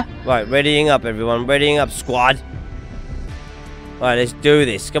 Yeah. Right, readying up, everyone. Readying up, squad. Alright, let's do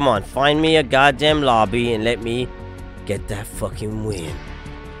this. Come on, find me a goddamn lobby and let me get that fucking win.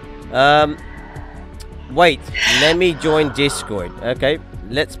 Wait, let me join Discord. Okay,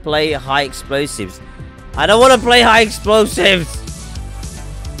 let's play high explosives. I don't want to play high explosives.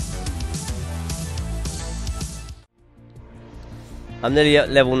 I'm nearly at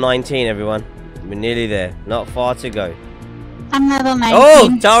level 19, everyone. We're nearly there. Not far to go. I'm level 19.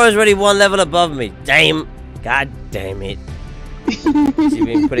 Oh, Tara's already 1 level above me. Damn. God damn it. She's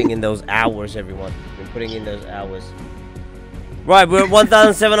been putting in those hours, everyone. Been putting in those hours. Right, we're at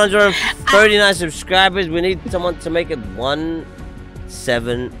 1,739 subscribers. We need someone to make it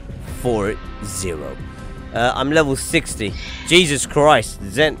 1740. I'm level 60. Jesus Christ.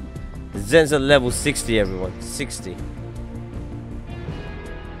 Zen's at level 60, everyone. 60.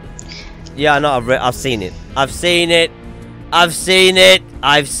 Yeah, I know. I've seen it. I've seen it. I've seen it.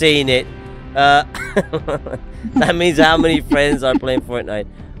 I've seen it. That means how many friends are playing Fortnite?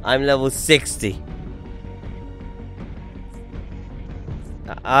 I'm level 60.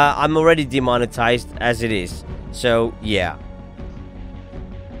 I'm already demonetized as it is. So, yeah.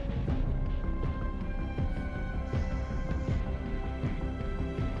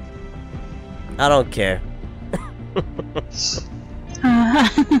 I don't care.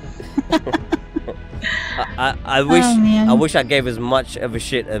 I wish I gave as much of a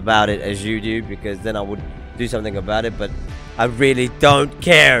shit about it as you do, because then I would do something about it, but I really don't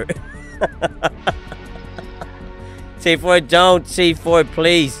care. C4, don't. C4,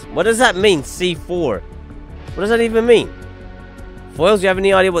 please. What does that mean, C4? What does that even mean? Foils, do you have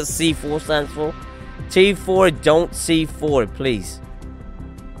any idea what C4 stands for? T4, don't C4, please.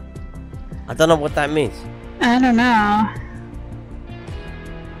 I don't know what that means. I don't know.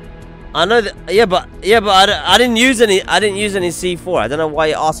 I know that. Yeah, but I didn't use any. I didn't use any C4. I don't know why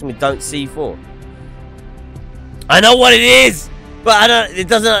you're asking me. Don't C4. I know what it is, but I don't. It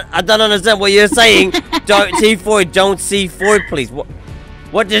doesn't. I don't understand what you're saying. Don't C4. Don't C4, please.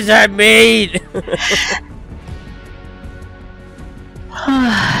 What does that mean?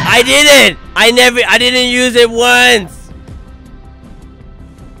 I didn't. I didn't use it once.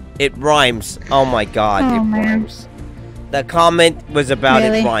 It rhymes. Oh my god, it rhymes. The comment was about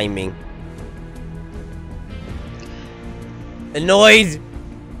it rhyming. Annoyed?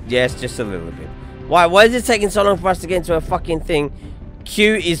 Yes, just a little bit. Why is it taking so long for us to get into a fucking thing?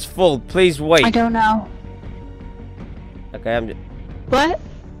 Queue is full. Please wait. I don't know. Okay, I'm just... What?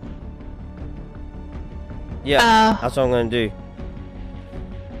 Yeah, that's what I'm gonna do.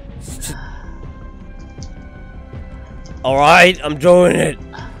 Alright, I'm doing it.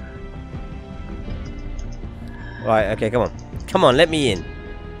 Right, okay, come on. Come on, let me in.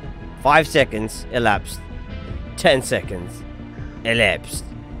 5 seconds elapsed. 10 seconds elapsed.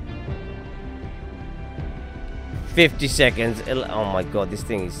 50 seconds. Oh my god, this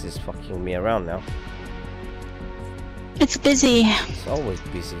thing is just fucking me around now. It's busy. It's always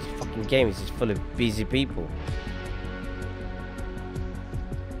busy. This fucking game is just full of busy people.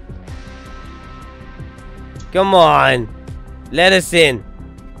 Come on. Let us in.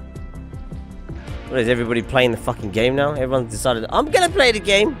 What is everybody playing the fucking game now? Everyone's decided, I'm gonna play the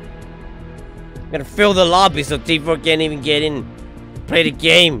game. I'm gonna fill the lobby so T4 can't even get in. Play the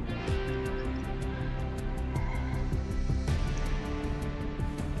game.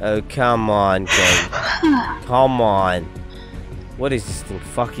 Oh, come on, game. Come on. What is this thing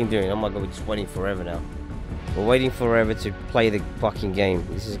fucking doing? Oh my god, we're just waiting forever now. We're waiting forever to play the fucking game.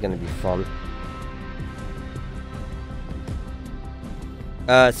 This is gonna be fun.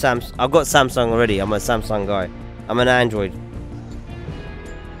 I've got Samsung already. I'm a Samsung guy. I'm an Android.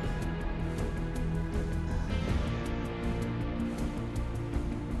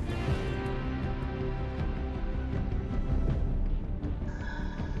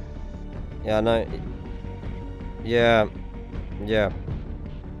 Yeah, I know. Yeah. Yeah.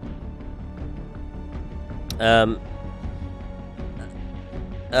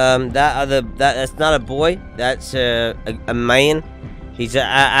 That's not a boy. That's a man. He's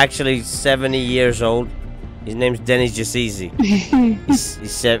actually 70 years old. His name's Dennis Jassizi.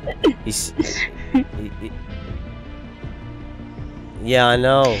 Yeah, I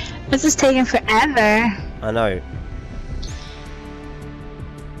know. This is taking forever. I know.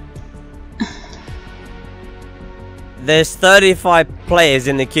 There's 35 players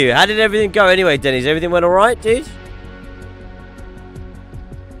in the queue. How did everything go anyway, Dennis? Everything went alright, dude?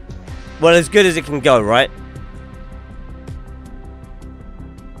 Well, as good as it can go, right?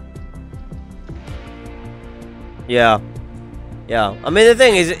 Yeah. Yeah. I mean, the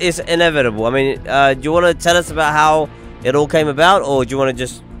thing is, it's inevitable. I mean, do you want to tell us about how it all came about, or do you want to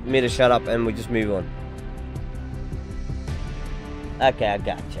just me to shut up and we just move on? Okay, I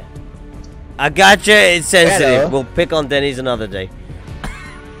gotcha. I gotcha. It's sensitive. Hello. We'll pick on Denny's another day.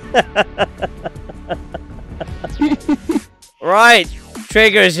 Right.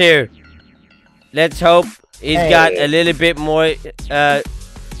 Trigger's here. Let's hope he's got a little bit more.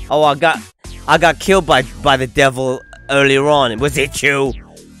 Oh, I got killed by the devil earlier on. Was it you?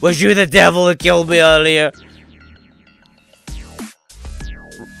 Was you the devil that killed me earlier?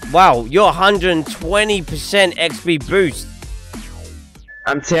 Wow, you're 120% XP boost.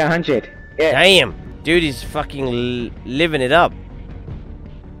 I'm tier 100. Yeah. Damn, dude is fucking living it up.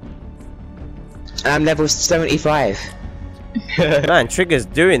 I'm level 75. Man, Trigger's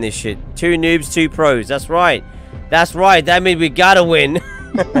doing this shit. 2 noobs, 2 pros. That's right. That's right. That means we gotta win.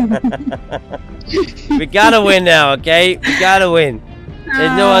 We gotta win now, okay? We gotta win.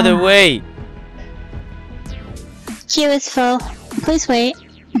 There's no other way. Queue is full. Please wait.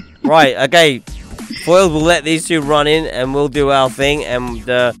 Right, okay. Foil will let these 2 run in and we'll do our thing, and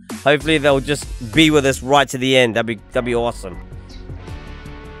hopefully they'll just be with us right to the end. That'd be awesome.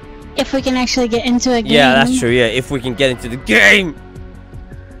 If we can actually get into a game. Yeah, that's true, yeah. If we can get into the game.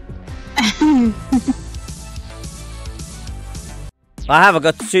 I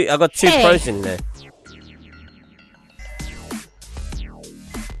got two Hey. pros in there.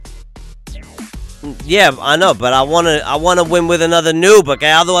 Yeah, I know, but I wanna win with another noob,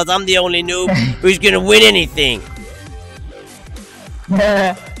 okay? Otherwise I'm the only noob who's gonna win anything.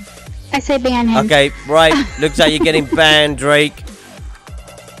 I say ban him. Okay, right. Looks like you're getting banned, Drake.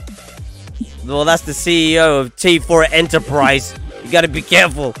 Well, that's the CEO of T4 Enterprise. You gotta be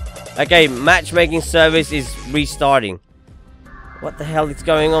careful. Okay, matchmaking service is restarting. What the hell is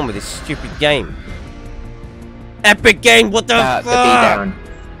going on with this stupid game? Epic game, what the fuck? The beatdown.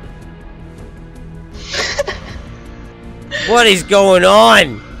 What is going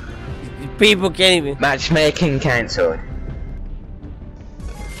on? People can't even. Matchmaking cancelled.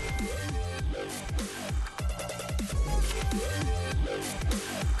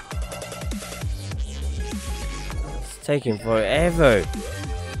 It's taking forever.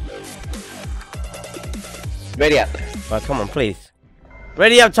 Ready up. Right, come on, please.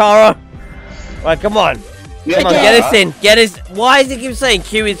 Ready up, Tara. Right, come on. Come on, get us in. Get us. Why does it keep saying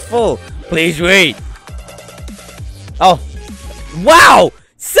queue is full? Please wait. Oh. Wow!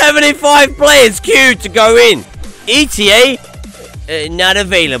 75 players queued to go in. ETA, not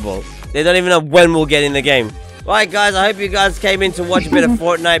available. They don't even know when we'll get in the game. Right, guys, I hope you guys came in to watch a bit of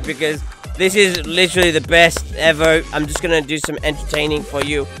Fortnite because this is literally the best ever. I'm just going to do some entertaining for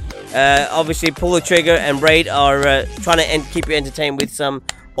you. Obviously, Pull the Trigger and Raid are trying to keep you entertained with some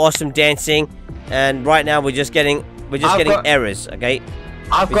awesome dancing. And right now, we're just getting errors, okay?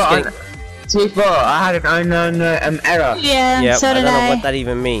 I've got an T4. I had an unknown error. Yeah, so did I don't know what that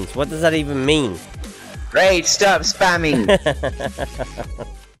even means. What does that even mean? Raid, stop spamming.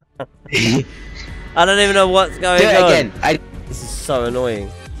 I don't even know what's going on. Do it again. This is so annoying.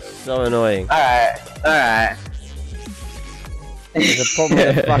 So annoying. Alright. There's a problem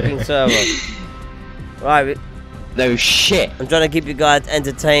with the fucking server. Right. No shit. I'm trying to keep you guys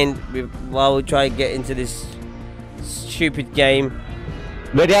entertained while we try and get into this stupid game.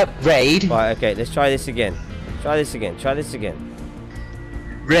 Ready up, Raid. Right, okay, let's try this again. Try this again.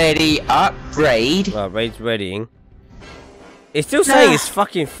 Ready up, Raid. Well, Raid's readying. It's still saying it's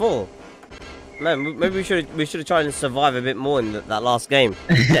fucking full. Man, maybe we should have tried and survive a bit more in that last game.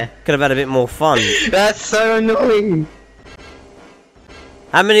 Could have had a bit more fun. That's so annoying.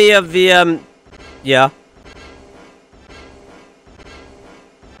 How many of the yeah?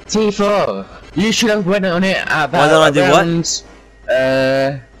 T4. You should have went on it about. Why don't I do what?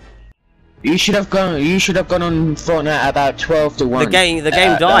 You should have gone on Fortnite about 12 to 1. The game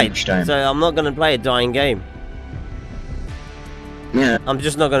died, lunchtime. so I'm not gonna play a dying game. Yeah. I'm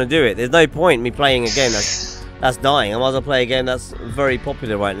just not gonna do it. There's no point in me playing a game that's dying. I might as well play a game that's very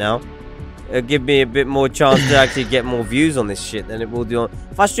popular right now. It'll give me a bit more chance to actually get more views on this shit than it will do on.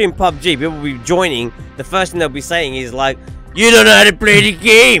 If I stream PUBG, people will be joining. The first thing they'll be saying is like, "You don't know how to play the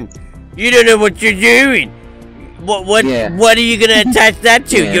game. You don't know what you're doing. What are you gonna attach that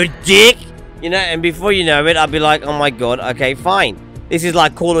to? Your dick?" You know, and before you know it, I'll be like, "Oh my god, okay, fine. This is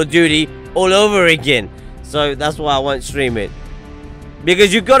like Call of Duty all over again." So that's why I won't stream it.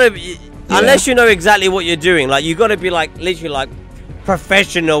 Because you gotta, unless you know exactly what you're doing, like you gotta be like literally like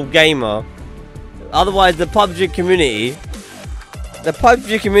professional gamer. Otherwise, the PUBG community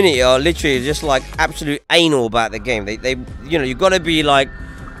are literally just like absolute anal about the game. They you know, you gotta be like,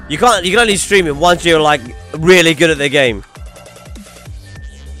 you can only stream it once you're like really good at the game.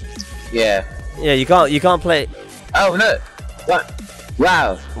 Yeah. Yeah, you can't play. Oh look! What?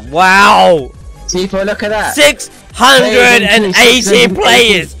 Wow! T4, look at that! 680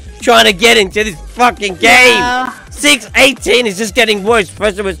 players trying to get into this fucking game. Yeah. 618 is just getting worse.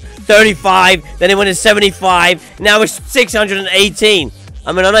 First it was 35, then it went to 75. Now it's 618.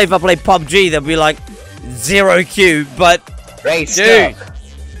 I mean, I know if I play PUBG, there'll be like 0 Q, but dude.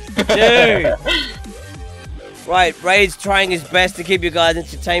 Right, Ray's trying his best to keep you guys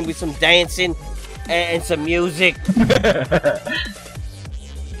entertained with some dancing and some music.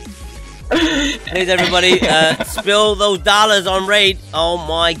 Please, everybody, spill those dollars on Raid. Oh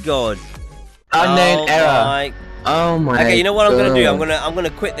my god. Unknown error. Oh my. Okay, you know what I'm gonna do? I'm gonna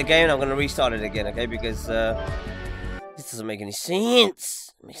quit the game and I'm gonna restart it again. Okay, because this doesn't make any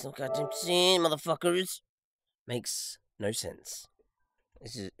sense. It makes no goddamn sense, motherfuckers. Makes no sense.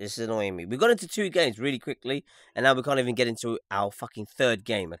 This is annoying me. We got into 2 games really quickly, and now we can't even get into our fucking 3rd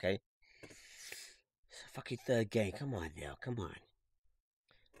game, okay? Fucking 3rd game. Come on now, come on.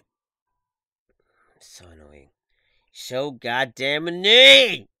 So annoying. So goddamn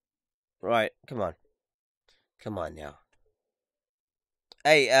annoying! Right, come on. Come on now.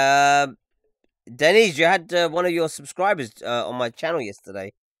 Hey, Denise, you had one of your subscribers on my channel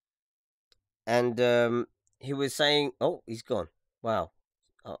yesterday. And he was saying... Oh, he's gone. Wow.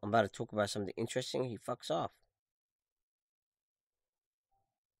 I'm about to talk about something interesting. He fucks off.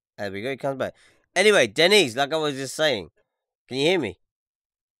 There we go. He comes back. Anyway, Denise, like I was just saying. Can you hear me?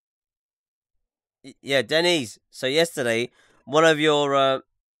 Yeah, Denise. So yesterday, one of your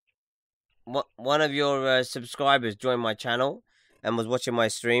subscribers joined my channel and was watching my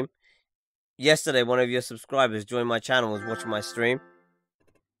stream. Yesterday, one of your subscribers joined my channel and was watching my stream.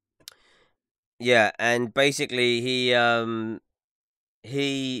 Yeah, and basically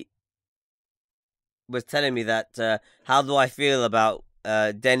he was telling me that how do I feel about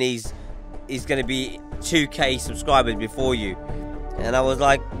Denny's is going to be 2K subscribers before you. And I was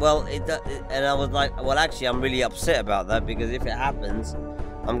like, well, well, actually, I'm really upset about that, because if it happens,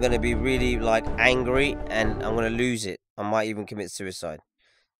 I'm going to be really, like, angry, and I'm going to lose it. I might even commit suicide.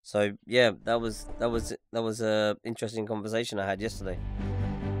 So, yeah, that was a interesting conversation I had yesterday.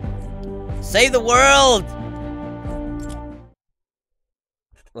 Save the world!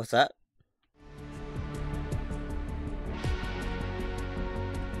 What's that?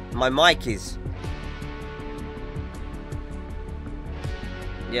 My mic is.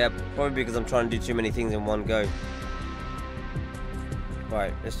 Yeah, probably because I'm trying to do too many things in one go.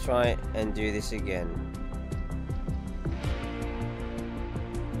 Right, let's try and do this again.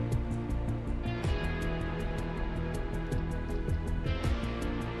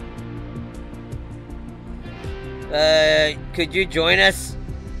 Could you join us?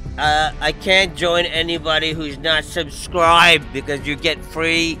 I can't join anybody who's not subscribed, because you get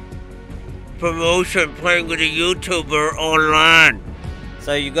free promotion playing with a YouTuber online.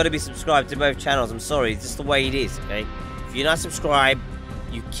 So you got to be subscribed to both channels. I'm sorry, it's just the way it is, okay? If you're not subscribed,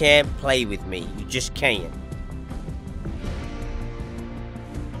 you can't play with me. You just can't.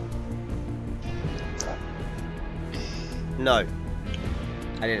 No,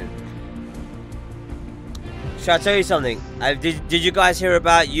 I didn't. Should I tell you something? Did you guys hear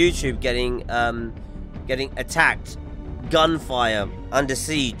about YouTube getting attacked, gunfire, under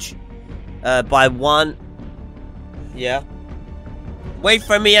siege, by one? Yeah. Wait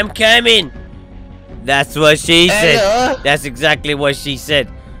for me, I'm coming. That's what she said. Hello? That's exactly what she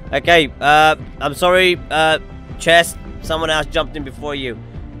said. Okay. I'm sorry, Chest. Someone else jumped in before you.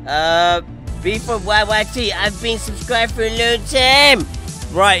 B for YYT. I've been subscribed for a long time.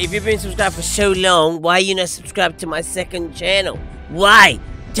 Right, if you've been subscribed for so long, why are you not subscribed to my second channel? Why?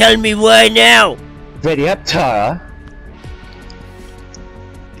 Tell me why now! Ready up, Tara.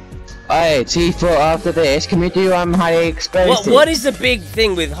 Alright, T4, after this, can we do high explosives? What is the big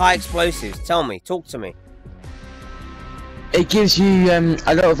thing with high explosives? Tell me, talk to me. It gives you a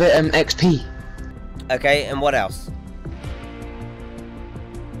lot of XP. Okay, and what else?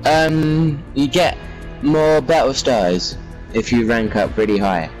 You get more battle stars if you rank up pretty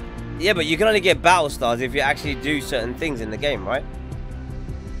high. Yeah, but you can only get battle stars if you actually do certain things in the game, right?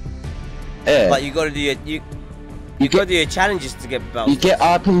 Yeah. Like you got to do your you got to do your challenges to get battle. You get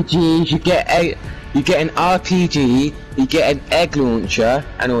RPGs. You get an RPG. You get an egg launcher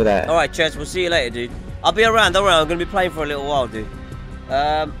and all that. All right, Chess. We'll see you later, dude. I'll be around. Don't worry. I'm gonna be playing for a little while, dude.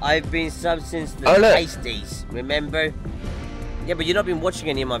 I've been subbed since the pasties. Remember? Yeah, but you've not been watching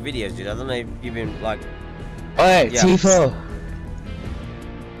any of my videos, dude. I don't know if you've been like. Alright, Yeah. T4.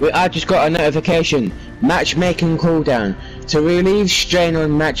 I just got a notification. Matchmaking cooldown. To relieve strain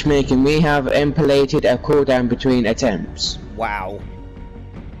on matchmaking, we have implemented a cooldown between attempts. Wow.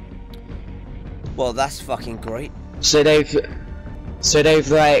 Well, that's fucking great. So they've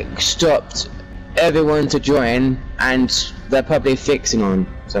like stopped everyone to join, and they're probably fixing on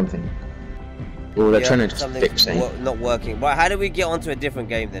something. Or they're trying to fix it. Not working. Right, how do we get onto a different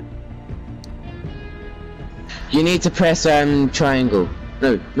game then? You need to press triangle.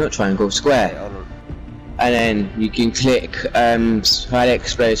 No, not triangle, square. Okay, hold on. And then you can click high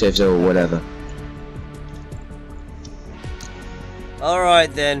explosives or whatever.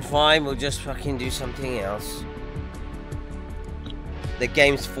 Alright then, fine, we'll just fucking do something else. The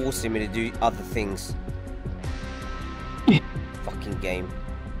game's forcing me to do other things. Fucking game.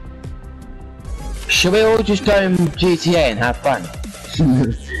 Shall we all just go in GTA and have fun?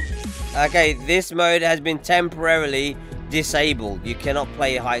 Okay, this mode has been temporarily disabled. You cannot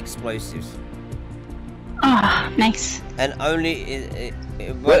play high explosives. Ah, nice. And only it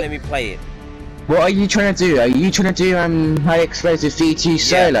won't let me play it. What are you trying to do? Are you trying to do high explosive V2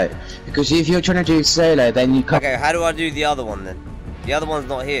 solo? Yeah. Because if you're trying to do solo, then you can't. Okay, how do I do the other one then? The other one's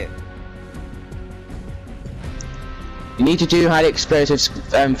not here. You need to do high explosive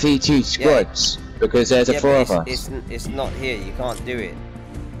V2 squads because there's a four of us. It's not here. You can't do it.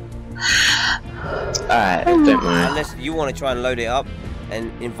 Alright, don't worry. Unless you want to try and load it up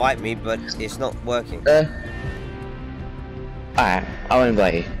and invite me, but it's not working. Alright, I'll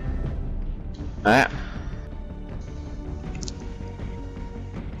invite you. Alright.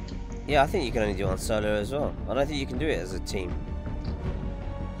 Yeah, I think you can only do it on solo as well. I don't think you can do it as a team.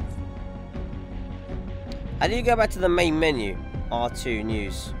 How do you go back to the main menu? R2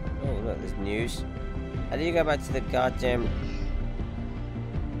 news. Oh look, there's news. How do you go back to the goddamn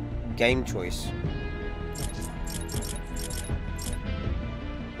game choice?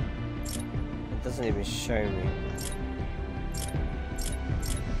 It doesn't even show me.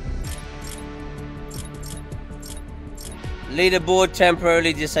 Leaderboard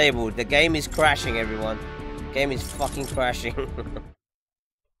temporarily disabled. The game is crashing, everyone. Game is fucking crashing.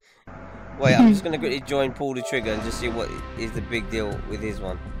 Wait, I'm just gonna quickly join Pull the Trigger and just see what is the big deal with his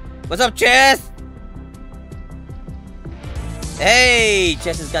one. What's up, Chess? Hey,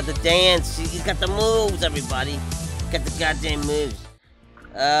 Chess has got the dance. He's got the moves, everybody. Got the goddamn moves.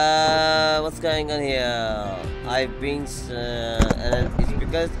 What's going on here? I've been, and it's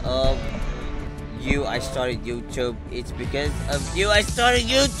because of you I started YouTube. It's because of you I started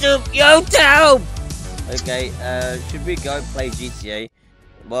YouTube. Okay, should we go play GTA?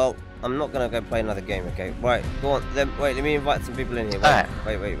 Well, I'm not gonna go play another game, okay? Right, go on. Wait, let me invite some people in here.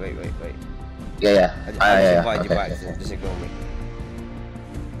 Wait, wait. Yeah. I just invited you back, so just ignore me.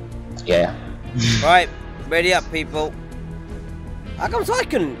 Yeah. Right, ready up, people. How come I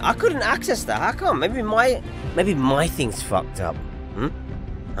couldn't access that? How come? Maybe my thing's fucked up.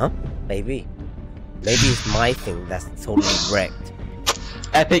 Huh? Maybe it's my thing that's totally wrecked.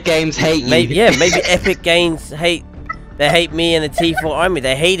 Epic Games hate you. Maybe Epic Games hate me and the T4 army.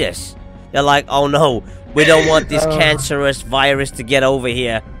 They hate us. They're like, oh no, we don't want this cancerous virus to get over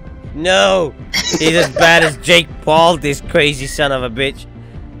here. No, he's as bad as Jake Paul, this crazy son of a bitch.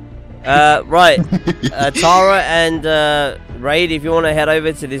 Right, Tara and Raid, if you want to head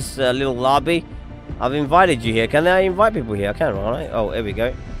over to this little lobby, I've invited you here. Can I invite people here? I can, right? Oh, here we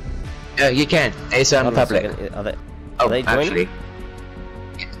go. Yeah, you can. It's public. Are they joining? Actually.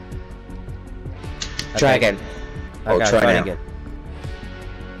 Try again. Okay, try again.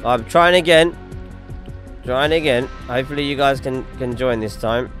 I'm trying again. Hopefully you guys can join this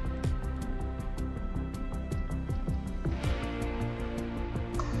time.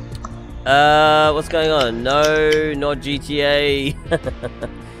 What's going on? No, not GTA.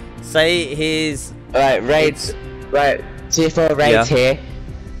 Say his... Right, Raid's... Right, T4 Raid's here.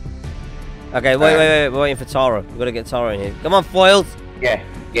 Okay, wait, we're waiting for Tara. We've got to get Tara in here. Come on, Foils! Yeah.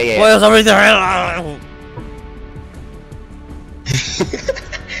 Foils, over there!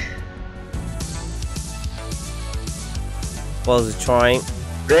 Foils is trying.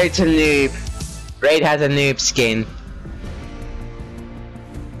 Raid's a noob. Raid has a noob skin.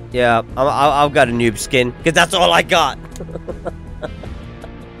 Yeah, I've got a noob skin, because that's all I got.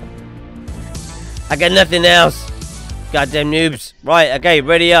 I got nothing else. Goddamn noobs. Right, okay,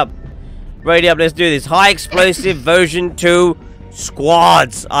 ready up. Let's do this. High explosive version 2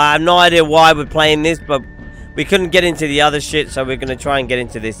 squads. I have no idea why we're playing this, but we couldn't get into the other shit, so we're going to try and get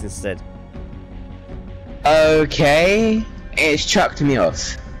into this instead. Okay. It's chucked me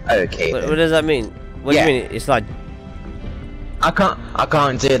off. Okay. What does that mean? What do you mean? It's like... I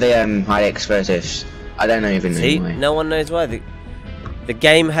can't do the high explosives. I don't even know. See, why. no one knows why. The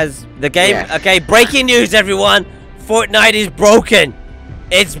game has Okay, breaking news, everyone. Fortnite is broken.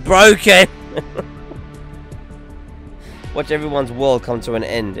 It's broken. Watch everyone's world come to an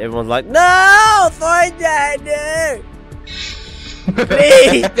end. Everyone's like, no, Fortnite, no.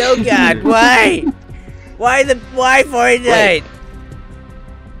 Please, no God, why? Why Fortnite?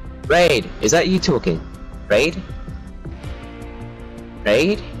 Raid, is that you talking? Raid?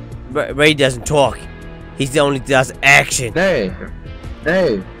 Raid? Raid doesn't talk. He only does action.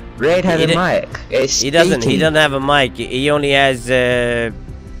 No. Raid has a mic. He doesn't have a mic. He only has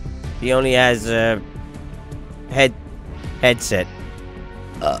headset.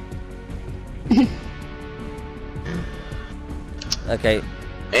 Okay.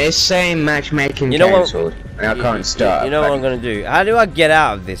 It's saying matchmaking cancelled, and I can't start. You know what I'm gonna do? How do I get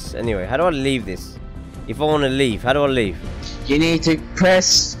out of this anyway? How do I leave this? If I want to leave, how do I leave? You need to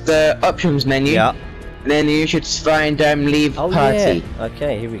press the options menu. Yeah. And then you should find leave party. Yeah.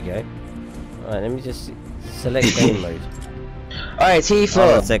 Okay, here we go. Alright, let me just select game mode. Alright, T4.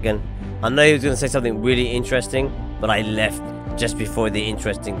 Hold on a second. I know he was gonna say something really interesting, but I left just before the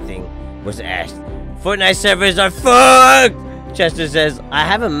interesting thing was asked. Fortnite servers are fucked! Chester says, I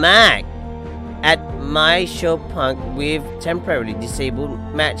have a Mac. At my show punk, we've temporarily disabled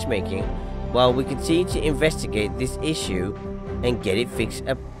matchmaking while we continue to investigate this issue and get it fixed.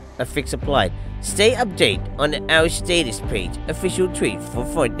 A fix applied. Stay updated on our status page. Official tweet for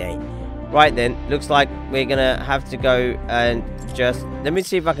Fortnite. Right then, looks like we're gonna have to go and just... Let me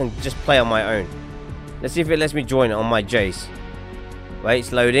see if I can just play on my own. Let's see if it lets me join on my Jace. Wait,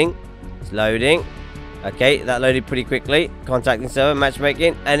 it's loading. It's loading. Okay, that loaded pretty quickly. Contacting server,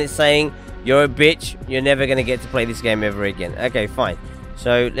 matchmaking, and it's saying, you're a bitch. You're never gonna get to play this game ever again. Okay, fine.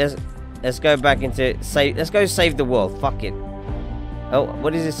 So let's go back into save. Let's go save the world. Fuck it. Oh,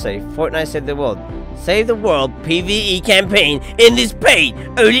 what does it say? Fortnite saved the world. Save the world PvE campaign in this paid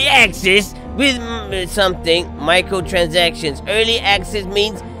early access with something microtransactions. Early access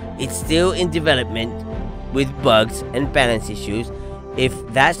means it's still in development. with bugs and balance issues. If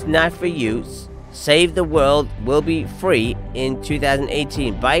that's not for you, Save the World will be free in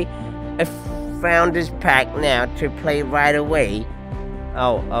 2018. Buy a Founders Pack now to play right away.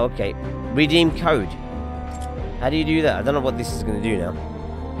 Oh, okay. Redeem code. How do you do that? I don't know what this is going to do now.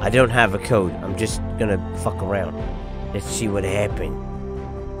 I don't have a code. I'm just going to fuck around. Let's see what happened.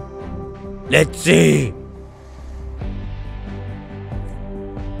 Let's see.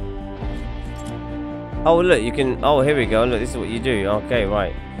 Oh, look, you can... Oh, here we go. Look, this is what you do. Okay,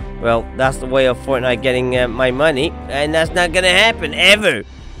 right. Well, that's the way of Fortnite getting my money. And that's not going to happen, ever.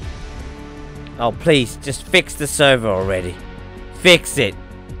 Oh, please, just fix the server already. Fix it.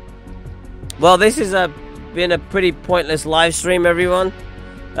 Well, this has been a pretty pointless live stream, everyone.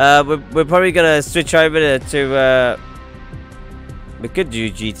 We're probably going to switch over to we could do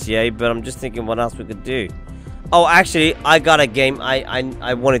GTA, but I'm just thinking what else we could do. Oh, actually, I got a game.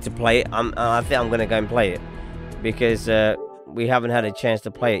 I wanted to play it. I think I'm gonna go and play it because we haven't had a chance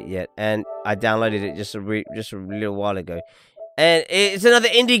to play it yet, and I downloaded it just a little while ago. And it's another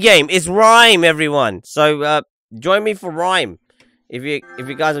indie game. It's Rime, everyone. So join me for Rime. If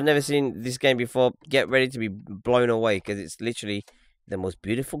you guys have never seen this game before, get ready to be blown away because it's literally the most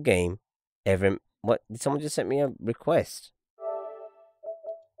beautiful game ever. What? Did someone just send me a request?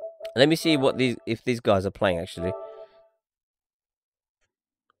 Let me see what if these guys are playing actually.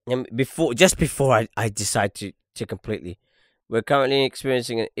 And just before I decide to completely, we're currently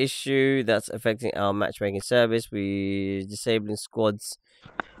experiencing an issue that's affecting our matchmaking service. We're disabling squads.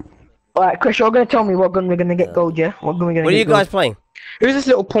 Alright, Chris, you're gonna tell me what gun we're gonna get gold, yeah? What gun we're gonna What get are you guys playing? Who's this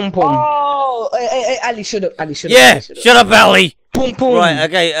little pom pom? Oh, hey, Ali, shut up, Ali, shut up. Yeah, shut up, Ali. Pom pom. Right,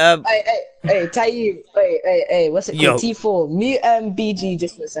 okay. Hey, Tayyip. Hey, what's it called? T4. Mute BG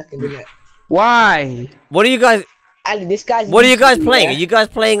just for a second, innit? Why? What are you guys? Ali, this guy's. What are you guys playing? Are you guys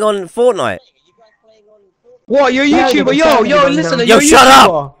playing on Fortnite? What? You're a YouTuber? Yo, listen. Yo, shut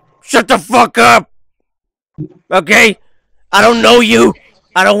up! Shut the fuck up! Okay? I don't know you.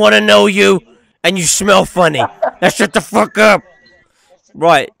 I don't want to know you. And you smell funny. Now shut the fuck up.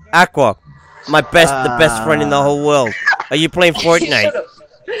 Right, Aqua, the best friend in the whole world. Are you playing Fortnite?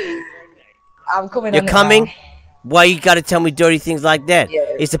 I'm coming. You're coming? Now. Why you gotta tell me dirty things like that? Yeah.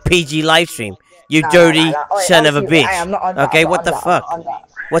 It's a PG live stream. You dirty son of a bitch. Okay, what the fuck?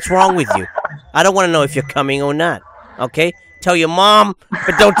 What's wrong with you? I don't want to know if you're coming or not. Okay? Tell your mom,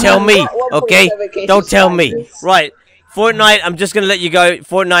 but don't tell me. Okay? Don't tell me. Right. Fortnite, I'm just gonna let you go.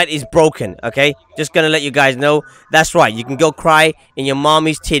 Fortnite is broken, okay? Just gonna let you guys know. That's right, you can go cry in your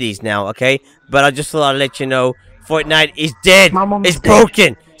mommy's titties now, okay? But I just thought I'd let you know Fortnite is dead. It's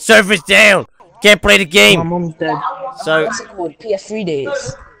broken. Server's down. Can't play the game. My mom's dead. So what's it called? PS3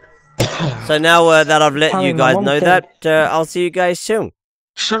 days. So now that I've let you guys know that, I'll see you guys soon.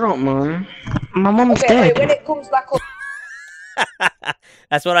 Shut up, man. My mom's dead. Wait, when it comes back up.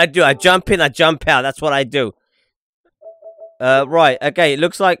 That's what I do. I jump in, I jump out. That's what I do. Right, okay, it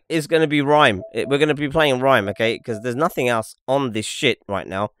looks like it's gonna be Rime. We're gonna be playing Rime, okay? Because there's nothing else on this shit right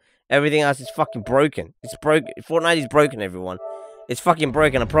now. Everything else is fucking broken. It's broken. Fortnite is broken, everyone. It's fucking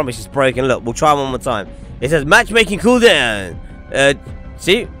broken, I promise it's broken. Look, we'll try one more time. It says matchmaking cooldown.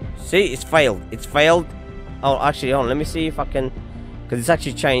 See, it's failed. It's failed. Oh, actually, hold on, let me see if I can, because it's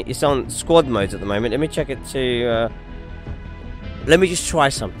actually changed. It's on squad modes at the moment. Let me check it to, let me just try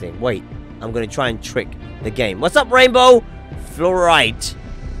something. Wait, I'm gonna try and trick the game. What's up, Rainbow? Fluorite.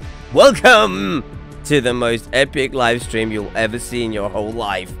 Welcome to the most epic live stream you'll ever see in your whole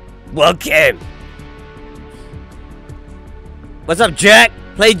life. Welcome. What's up, Jack?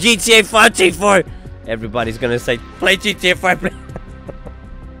 Play GTA 5 T4. Everybody's gonna say, play GTA 5.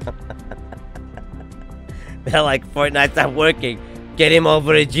 They're like, Fortnite's not working. Get him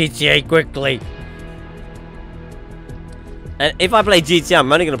over to GTA quickly. And if I play GTA,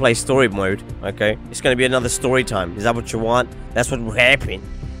 I'm only going to play story mode, okay? It's going to be another story time. Is that what you want? That's what will happen.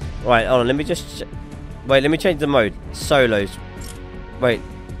 Right, hold on, let me just... Wait, let me change the mode. Solos. Wait.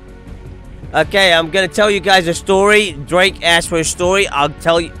 Okay, I'm going to tell you guys a story. Drake asked for a story. I'll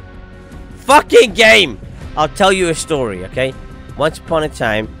tell you... Fucking game! I'll tell you a story, okay? Once upon a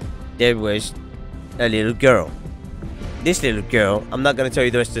time, there was a little girl. This little girl, I'm not going to tell you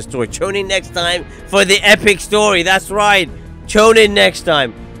the rest of the story. Tune in next time for the epic story. That's right. Tune in next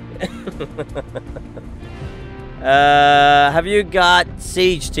time. Have you got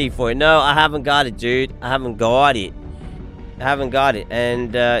Siege T4? No, I haven't got it, dude. I haven't got it.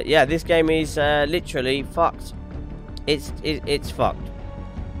 And yeah, this game is literally fucked. It's fucked.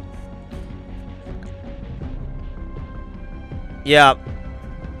 Yeah.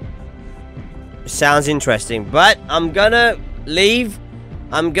 Sounds interesting, but I'm gonna leave.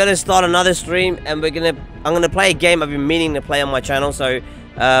 I'm gonna start another stream, and we're gonna I'm gonna play a game I've been meaning to play on my channel. So,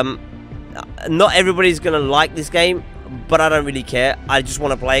 not everybody's gonna like this game, but I don't really care. I just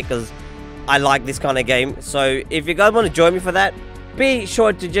want to play it because I like this kind of game. So, if you guys want to join me for that, be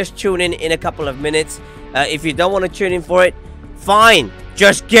sure to just tune in a couple of minutes. If you don't want to tune in for it, fine.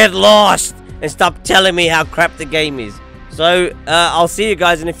 Just get lost and stop telling me how crap the game is. So, I'll see you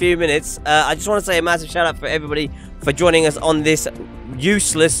guys in a few minutes. I just want to say a massive shout out for everybody for joining us on this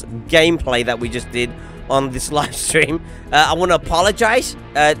useless gameplay that we just did on this live stream. I want to apologize.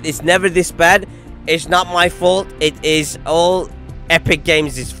 It's never this bad. It's not my fault. It is all Epic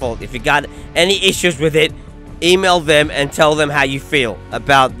Games' fault. If you got any issues with it, email them and tell them how you feel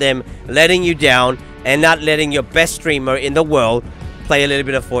about them letting you down and not letting your best streamer in the world play a little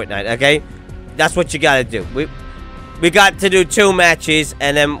bit of Fortnite, okay? That's what you gotta do. We got to do 2 matches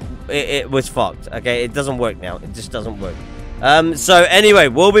and then it was fucked, okay? It doesn't work now. It just doesn't work. So anyway,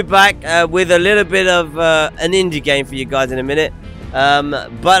 we'll be back with a little bit of an indie game for you guys in a minute.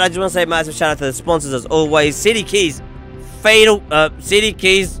 But I just want to say a massive shout out to the sponsors as always. City Keys, City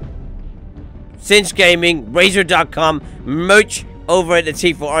Keys, Cinch Gaming, Razor.com, merch over at the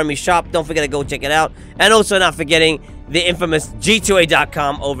T4 Army shop. Don't forget to go check it out. And also not forgetting the infamous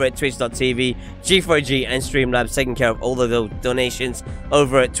G2A.com over at Twitch.tv, G4G and Streamlabs taking care of all of those donations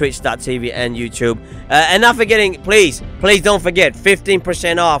over at Twitch.tv and YouTube. And not forgetting, please don't forget,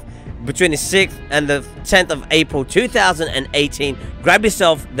 15% off between the 6th and the 10th of April 2018. Grab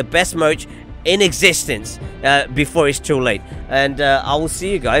yourself the best merch in existence before it's too late. And I will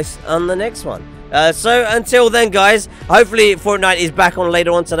see you guys on the next one. So until then, guys, hopefully Fortnite is back on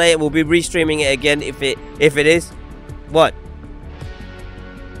later on today. We'll be restreaming it again if it is. What?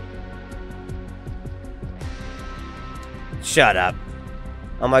 Shut up.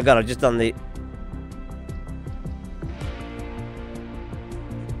 Oh my god, I've just done the...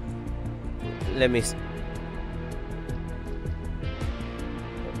 Let me...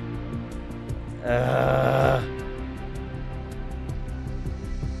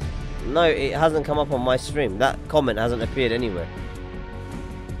 No, it hasn't come up on my stream. That comment hasn't appeared anywhere.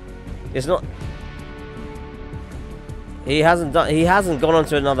 It's not... He hasn't gone on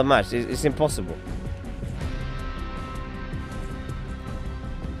to another match. It's impossible.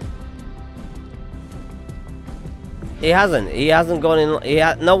 He hasn't gone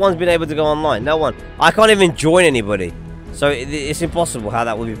in. No one's been able to go online. No one. I can't even join anybody. So it's impossible how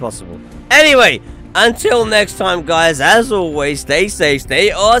that would be possible. Anyway, until next time, guys, as always, stay safe,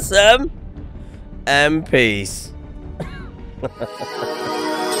 stay awesome, and peace.